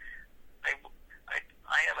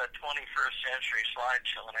 I have a 21st century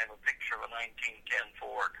slideshow, and I have a picture of a 1910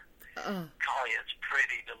 Ford. Golly, it's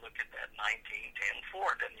pretty to look at that 1910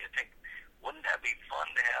 Ford, and you think, wouldn't that be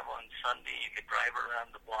fun to have on Sunday? You could drive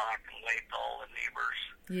around the block and wave to all the neighbors.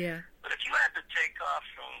 Yeah. But if you had to take off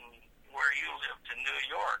from where you live to New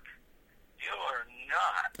York, you are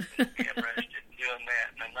not interested in doing that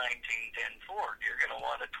in a 1910 Ford. You're going to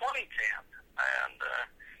want a 2010. And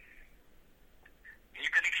you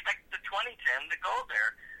could expect the 2010 to go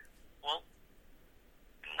there. Well,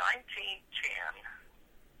 in 1910,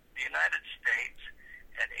 the United States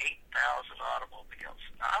had 8,000 automobiles.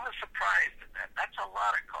 Now, I was surprised at that. That's a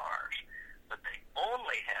lot of cars. But they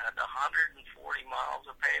only had 140 miles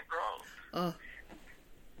of paved road. Oh.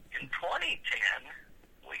 In 2010,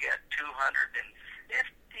 we got 250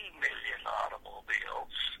 million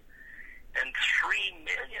automobiles and 3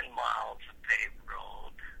 million miles of paved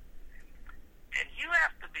road. And you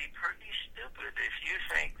have to be pretty stupid if you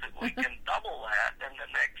think that we can double that in the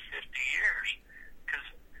next 50 years. Because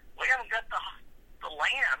we haven't got the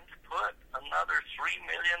land to put another 3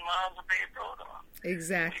 million miles of paved road on.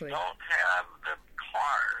 Exactly. We don't have the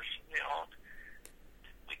cars, We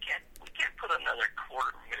can't put another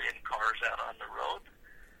 250,000 cars out on the road.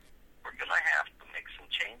 We're going to have to make some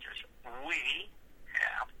changes. We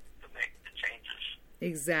have to make the changes.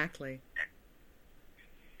 Exactly.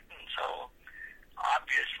 And so,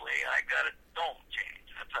 obviously, I got a dome change.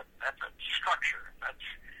 That's a structure.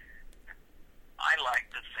 I like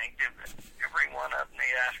to think of it. Every one of them, they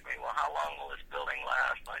ask me, well, how long will this building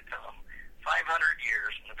last? I tell them, 500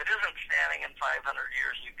 years. And if it isn't standing in 500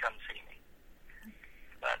 years, you come see me.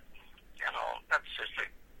 But, that's just a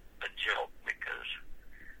joke because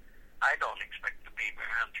I don't expect to be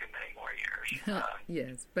around too many more years.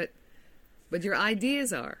 Yes, but your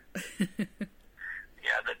ideas are.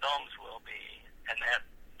 Yeah, the domes will be, and that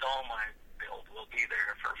dome I built will be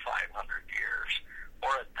there for 500 years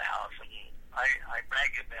or 1,000. I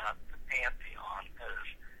brag about the Pantheon as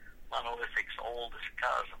monolithic's oldest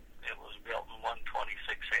cousin. It was built in 126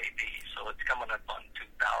 AD, so it's coming up on 2,000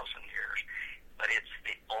 years. But it's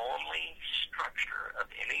the only structure of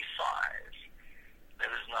any size that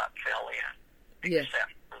has not fell in,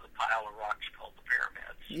 except for the pile of rocks called the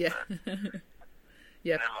pyramids. Yeah.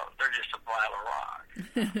 Yep. They're just a pile of rocks.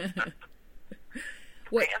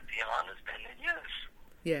 The Pantheon has been in use.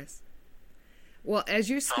 Yes. Well, as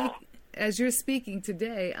you're speaking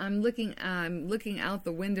today, I'm looking out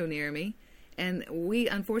the window near me, and we,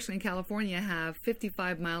 unfortunately, in California, have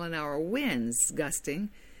 55-mile-an-hour winds gusting.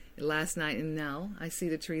 Last night and now, I see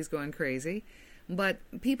the trees going crazy. But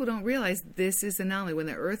people don't realize this is an anomaly. When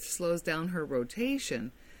the Earth slows down her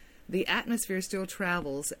rotation, the atmosphere still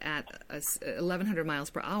travels at 1,100 miles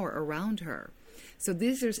per hour around her. So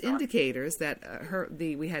these are indicators that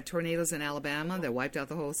we had tornadoes in Alabama that wiped out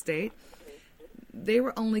the whole state. They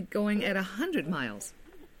were only going at 100 miles.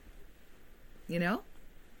 Yep.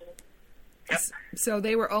 So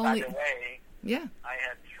they were only. By the way, yeah. I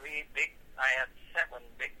had 7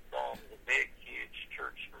 big domes, a big, huge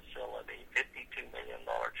church facility, $52 million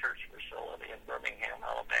church facility in Birmingham,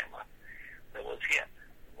 Alabama, that was hit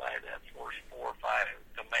by that first 4 or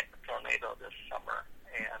 5 tornado this summer.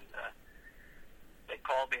 And they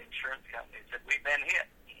called the insurance company and said, we've been hit.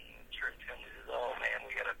 And the insurance company says, oh, man,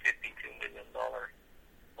 we got a $52 million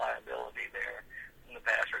liability there.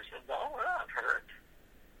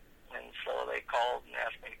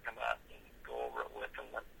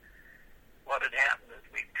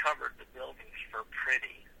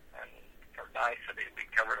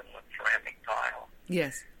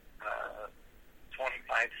 Yes.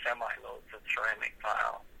 25 semi-loads of ceramic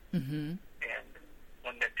tile. Mm-hmm. And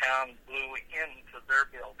when the town blew into their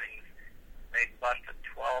buildings, they busted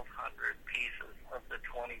 1,200 pieces of the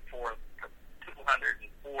 24 to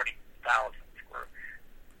 240,000 square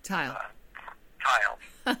Tile. tiles.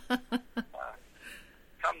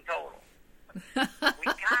 Sum total. We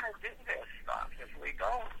gotta do this stuff. If we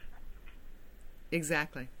don't,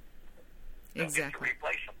 Exactly. they'll get to Exactly.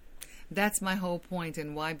 replace them. That's my whole point,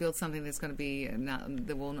 and why build something that's going to be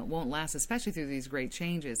that won't last, especially through these great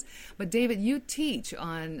changes. But David, you teach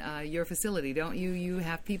on your facility, don't you? You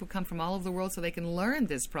have people come from all over the world so they can learn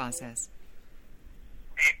this process.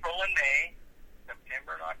 April and May,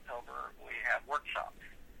 September and October, we have workshops.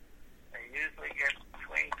 They usually get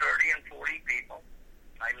between 30 and 40 people.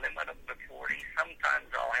 I limit them to 40.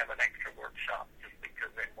 Sometimes I'll have an extra workshop just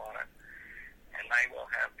because they want it. And I will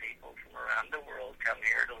have people from around the world come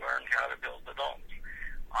here to learn how to build the domes.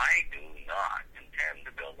 I do not intend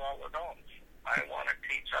to build all the domes. I want to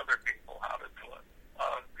teach other people how to do it.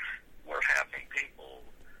 We're having people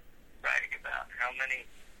writing about how many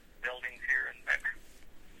buildings here in Mexico.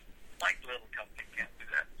 Like little company can't do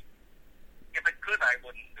that. If it could, I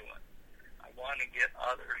wouldn't do it. I want to get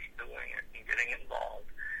others doing it and getting involved.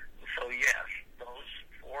 So yes, those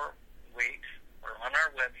 4 weeks are on our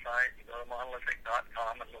website. You go to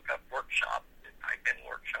monolithic.com and look up workshop. Type in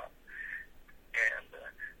workshop, and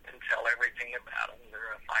tell everything about them.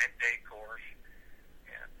 They're a 5-day course,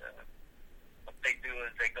 and what they do is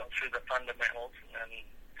they go through the fundamentals, and then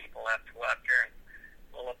people have to go out there and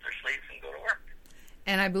roll up their sleeves and go to work.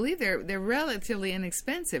 And I believe they're relatively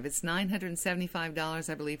inexpensive. It's $975,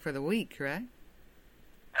 I believe, for the week, correct?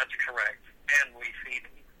 That's correct. And we feed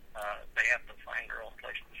them. They have to find their own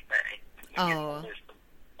place to stay. We get a list of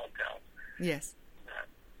hotels. Yes.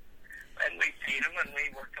 And we feed them, and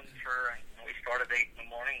we work them for, we start at 8 in the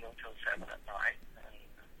morning, go till 7 at night. And,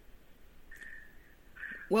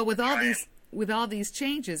 well, with all these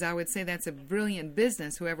changes, I would say that's a brilliant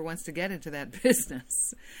business, whoever wants to get into that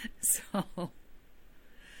business. So... Well,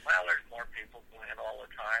 there's more people doing it all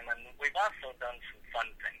the time, and we've also done some fun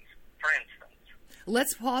things. For instance,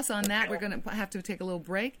 let's pause on that. We're going to have to take a little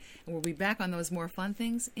break, and we'll be back on those more fun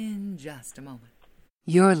things in just a moment.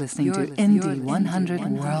 You're listening to Indie 100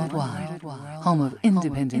 Worldwide, home of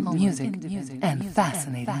independent music and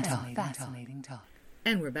fascinating talk.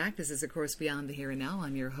 And we're back. This is, of course, Beyond the Here and Now.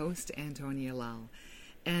 I'm your host, Antonia Lau.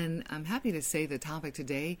 And I'm happy to say the topic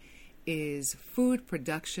today is food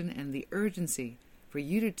production and the urgency for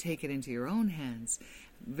you to take it into your own hands.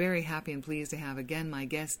 Very happy and pleased to have again my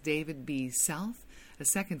guest, David B. South, a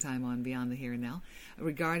second time on Beyond the Here and Now,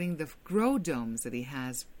 regarding the grow domes that he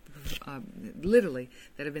has literally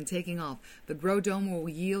that have been taking off. The grow dome will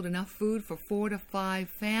yield enough food for 4 to 5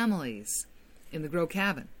 families in the grow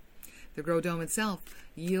cabin. The grow dome itself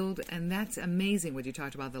yield, and that's amazing what you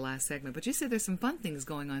talked about the last segment. But you said there's some fun things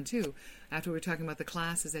going on too, after we were talking about the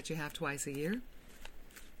classes that you have twice a year.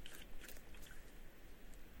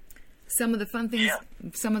 Some of the fun things. Yeah.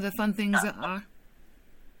 Some of the fun things are.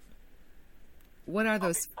 What are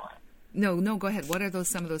those? No, go ahead. What are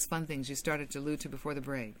those? Some of those fun things you started to allude to before the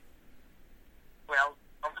break. Well,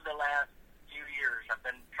 over the last few years, I've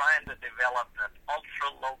been trying to develop an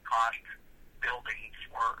ultra low cost buildings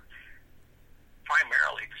for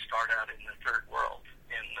primarily to start out in the third world,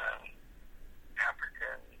 in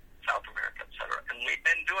Africa, and South America, etc. And we've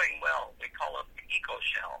been doing well. We call it the eco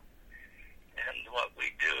shell. And what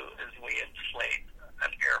we do is we inflate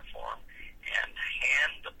an airform and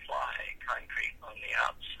hand apply concrete on the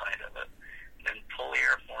outside of it, then pull the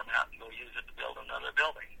airform out and go use it to build another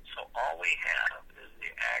building. So all we have is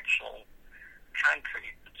the actual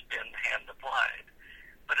concrete that's been hand applied.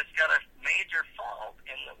 But it's got a major fault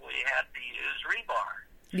in that we had to use rebar,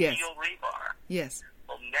 steel rebar. Yes.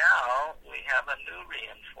 Well, now we have a new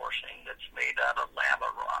reinforcing that's made out of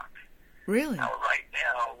lava rock. Really? Now, right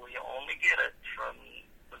now, we only get it from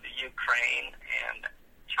the Ukraine and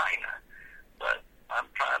China, but I'm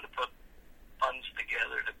trying to put funds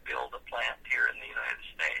together to build a plant here in the United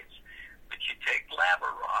States. But you take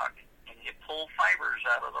lava rock and you pull fibers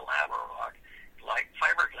out of the lava rock, like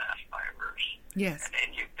fiberglass fibers. Yes. And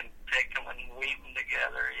then you can take them and weave them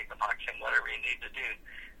together. You can box them, whatever you need to do.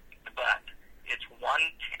 But it's 1/10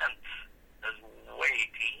 as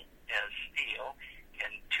weighty as steel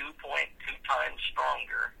and 2.2 times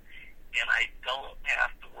stronger, and I don't have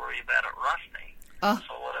to worry about it rusting.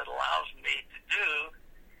 So what it allows me to do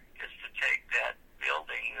is to take that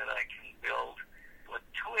building that I can build with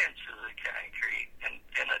 2 inches of concrete and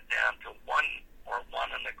pin it down to 1 or 1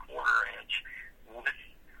 1/4 inch with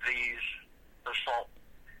these basalt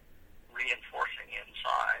reinforcing in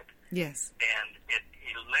Yes. And it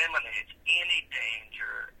eliminates any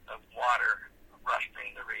danger of water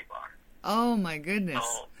rusting the rebar. Oh, my goodness.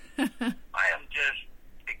 So I am just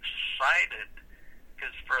excited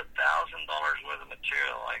because for $1,000 worth of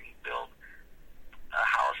material, I can build a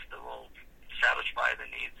house that will satisfy the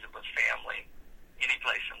needs of a family any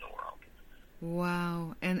place in the world.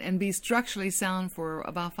 Wow. And be structurally sound for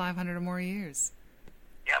about 500 or more years.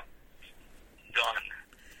 Yep. Done.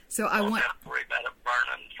 So I want... Don't have to worry about it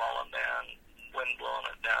burning, falling down, wind blowing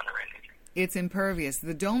it down or anything. It's impervious.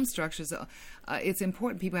 The dome structures, it's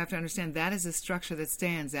important. People have to understand that is a structure that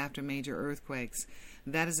stands after major earthquakes.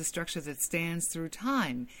 That is a structure that stands through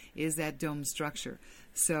time, is that dome structure.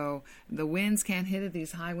 So the winds can't hit it.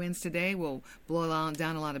 These high winds today will blow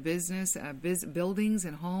down a lot of buildings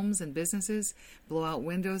and homes and businesses, blow out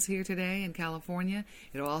windows here today in California.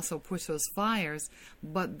 It'll also push those fires,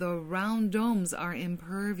 but the round domes are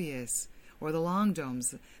impervious. Or the long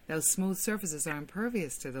domes, those smooth surfaces are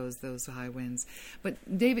impervious to those high winds.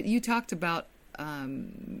 But David, you talked about a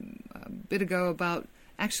bit ago about,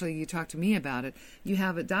 actually you talked to me about it, you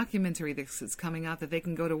have a documentary that's coming out that they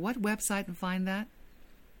can go to what website and find that?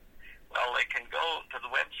 Well, they can go to the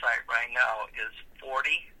website right now is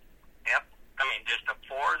just a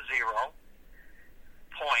 40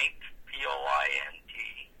 point, P-O-I-N-T,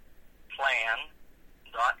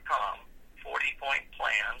 plan.com, 40-point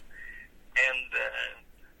plan. And the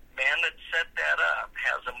man that set that up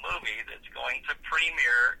has a movie that's going to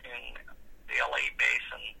premiere in the LA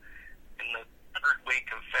Basin in the third week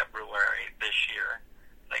of February this year.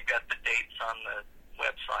 They've got the dates on the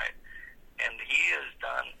website. And he has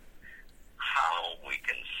done how we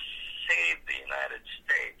can save the United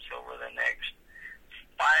States over the next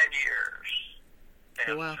 5 years.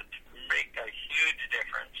 And wow. to make a huge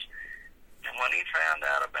difference. And when he found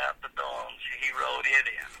out about the domes, he wrote it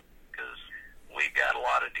in. Because we got a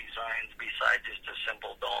lot of designs besides just a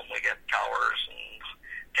simple dome. We got towers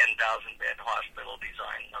and 10,000-bed hospital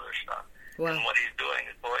design and other stuff. Wow. And what he's doing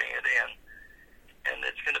is putting it in. And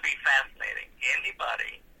it's going to be fascinating.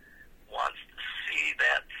 Anybody wants to see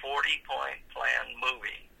that 40-point plan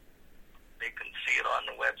movie, they can see it on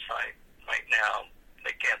the website right now.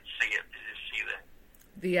 They can't see it. They just see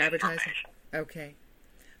the advertising. Okay.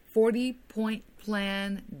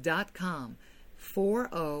 40pointplan.com.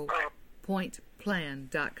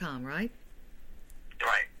 40pointplan.com, right?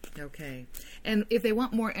 Right. Okay. And if they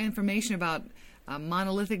want more information about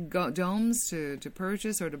monolithic domes to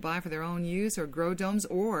purchase or to buy for their own use, or grow domes,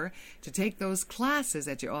 or to take those classes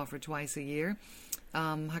that you offer twice a year,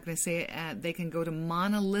 how can I say it? They can go to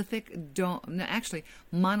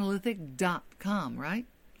monolithic.com, right?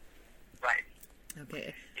 Right.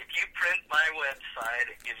 Okay. If you print my website,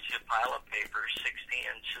 it gives you a pile of paper 60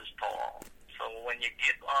 inches tall. So when you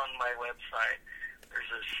get on my website,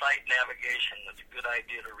 there's a site navigation that's a good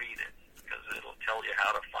idea to read it, because it'll tell you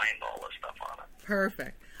how to find all the stuff on it.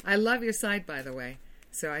 Perfect. I love your site, by the way.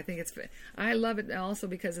 So I think I love it also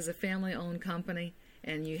because it's a family-owned company,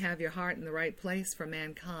 and you have your heart in the right place for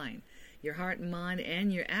mankind. Your heart and mind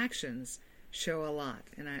and your actions show a lot,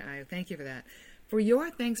 and I thank you for that.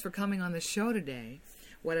 Thanks for coming on the show today.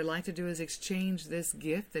 What I'd like to do is exchange this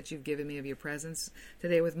gift that you've given me of your presence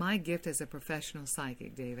today with my gift as a professional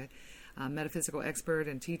psychic, David, a metaphysical expert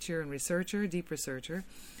and teacher and researcher, deep researcher.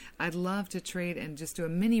 I'd love to trade and just do a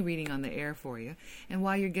mini reading on the air for you. And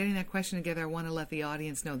while you're getting that question together, I want to let the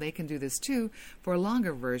audience know they can do this too for a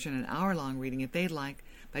longer version, an hour-long reading if they'd like,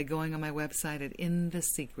 by going on my website at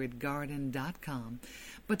inthesecretgarden.com.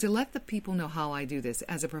 But to let the people know how I do this,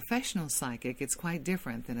 as a professional psychic, it's quite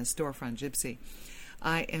different than a storefront gypsy.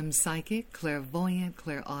 I am psychic, clairvoyant,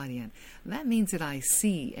 clairaudient. That means that I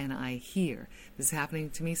see and I hear. This is happening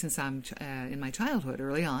to me since I'm in my childhood,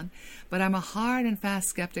 early on. But I'm a hard and fast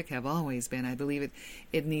skeptic, have always been. I believe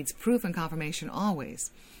it needs proof and confirmation always.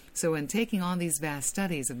 So in taking on these vast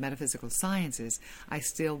studies of metaphysical sciences, I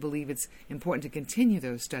still believe it's important to continue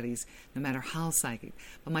those studies, no matter how psychic.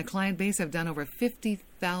 But my client base, I've done over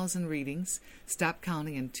 50,000 readings, stopped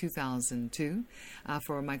counting in 2002.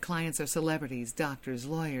 For my clients are celebrities, doctors,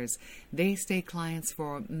 lawyers. They stay clients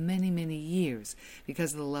for many, many years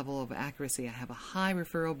because of the level of accuracy. I have a high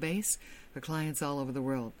referral base for clients all over the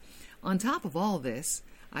world. On top of all this,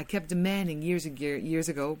 I kept demanding years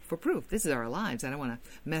ago for proof. This is our lives. I don't want to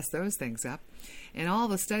mess those things up. And all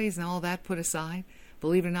the studies and all that put aside,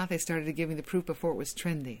 believe it or not, they started to give me the proof before it was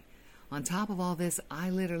trendy. On top of all this, I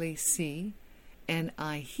literally see and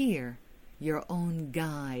I hear your own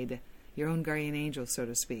guide, your own guardian angel, so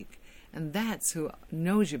to speak. And that's who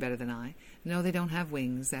knows you better than I. No, they don't have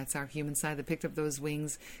wings. That's our human side that picked up those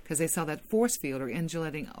wings because they saw that force field or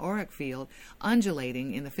undulating auric field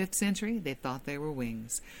undulating in the 5th century. They thought they were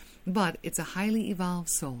wings. But it's a highly evolved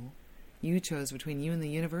soul you chose between you and the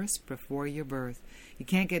universe before your birth. You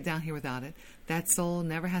can't get down here without it. That soul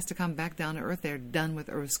never has to come back down to Earth. They're done with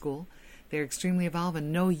Earth school. They're extremely evolved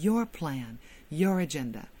and know your plan, your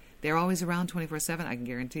agenda. They're always around 24/7, I can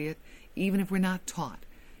guarantee it, even if we're not taught.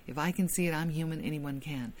 If I can see it, I'm human, anyone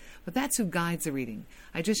can. But that's who guides the reading.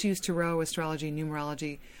 I just use tarot, astrology,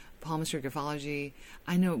 numerology, palmistry, graphology.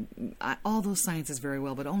 I know all those sciences very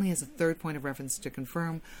well, but only as a third point of reference to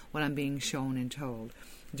confirm what I'm being shown and told.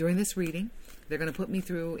 During this reading, they're going to put me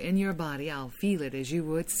through in your body. I'll feel it as you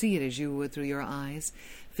would, see it as you would through your eyes,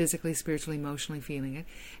 physically, spiritually, emotionally feeling it.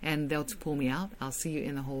 And they'll pull me out. I'll see you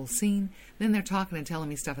in the whole scene. Then they're talking and telling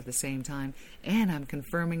me stuff at the same time. And I'm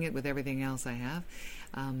confirming it with everything else I have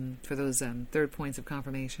for those third points of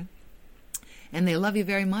confirmation. And they love you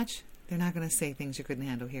very much. They're not going to say things you couldn't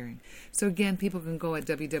handle hearing. So again, people can go at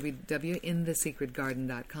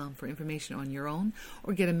www.inthesecretgarden.com for information on your own,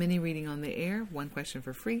 or get a mini reading on the air, one question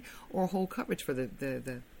for free, or whole coverage for the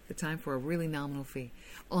time for a really nominal fee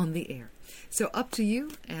on the air. So up to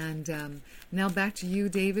you, and now back to you,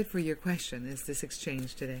 David, for your question. Is this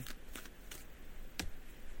exchange today?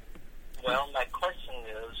 Well, my question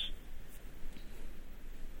is,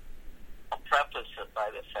 I'll preface it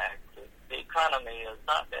by the fact that the economy has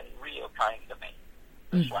not been real kind to me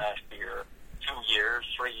this last year, 2 years,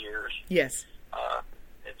 3 years. Yes.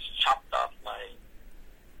 It's chopped off my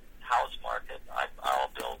house market. I'll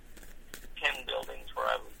build 10 buildings where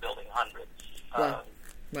I was building hundreds. Wow.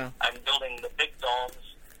 I'm building the big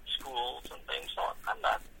domes, schools and things, so I'm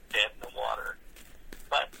not dead in the water.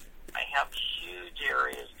 But I have huge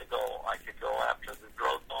areas to go. I could go after the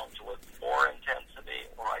growth domes with more intensity,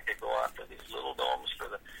 or I could go after these little domes for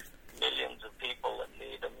the millions of people that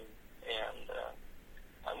need them. And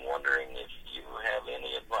I'm wondering if you have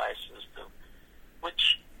any advice as to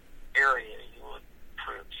which area you would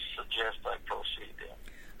suggest I proceed in.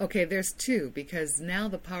 Okay, there's two, because now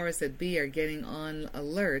the powers that be are getting on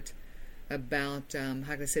alert about,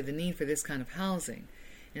 the need for this kind of housing.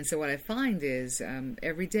 And so what I find is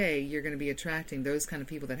every day you're going to be attracting those kind of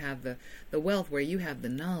people that have the wealth, where you have the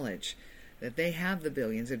knowledge that they have the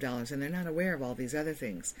billions of dollars and they're not aware of all these other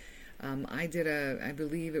things. I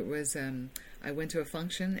went to a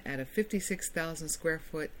function at a 56,000 square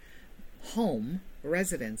foot home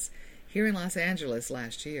residence here in Los Angeles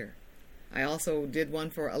last year. I also did one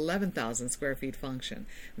for 11,000 square feet function.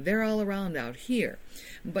 They're all around out here.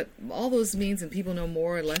 But all those means, and people know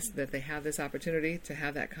more or less that they have this opportunity to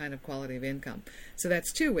have that kind of quality of income. So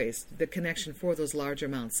that's two ways, the connection for those large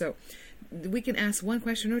amounts. So we can ask one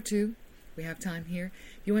question or two. We have time here.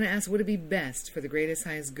 If you want to ask, would it be best for the greatest,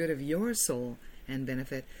 highest good of your soul and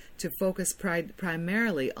benefit to focus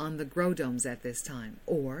primarily on the grow domes at this time?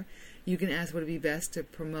 Or you can ask, would it be best to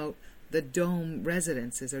promote the dome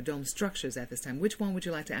residences or dome structures at this time? Which one would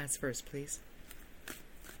you like to ask first, please?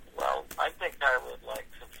 Well, I think I would like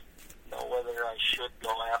to know whether I should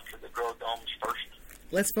go after the grow domes first.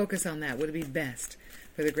 Let's focus on that. Would it be best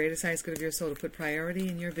for the greatest, highest good of your soul to put priority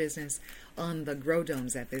in your business on the grow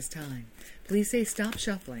domes at this time? Please say stop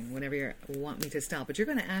shuffling whenever you want me to stop. But you're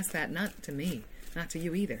going to ask that not to me, not to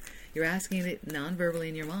you either. You're asking it non-verbally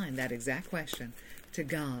in your mind, that exact question, to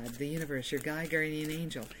God, the universe, your guide, guardian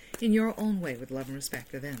angel, in your own way, with love and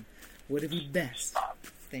respect to them. Would it be best?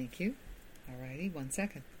 Thank you. All righty, 1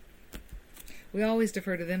 second. We always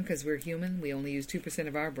defer to them because we're human. We only use 2%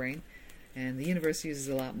 of our brain, and the universe uses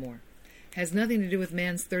a lot more. Has nothing to do with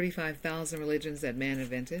man's 35,000 religions that man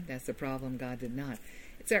invented. That's the problem. God did not.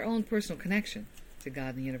 It's our own personal connection to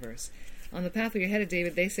God and the universe. On the path where you're headed,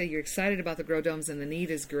 David, they say you're excited about the grow domes and the need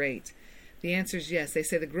is great. The answer is yes. They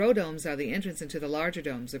say the grow domes are the entrance into the larger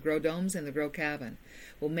domes. The grow domes and the grow cabin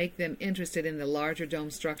will make them interested in the larger dome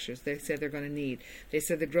structures they said they're going to need. They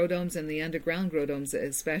said the grow domes and the underground grow domes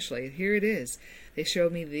especially. Here it is. They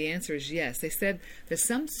showed me the answer is yes. They said there's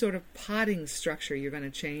some sort of potting structure you're going to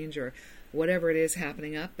change, or whatever it is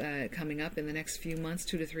coming up in the next few months,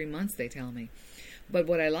 2 to 3 months, they tell me. But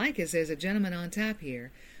what I like is there's a gentleman on tap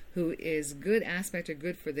here who is good aspect or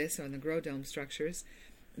good for this on the grow dome structures.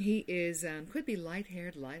 He is could be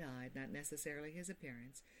light-haired, light-eyed, not necessarily his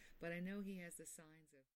appearance, but I know he has the signs of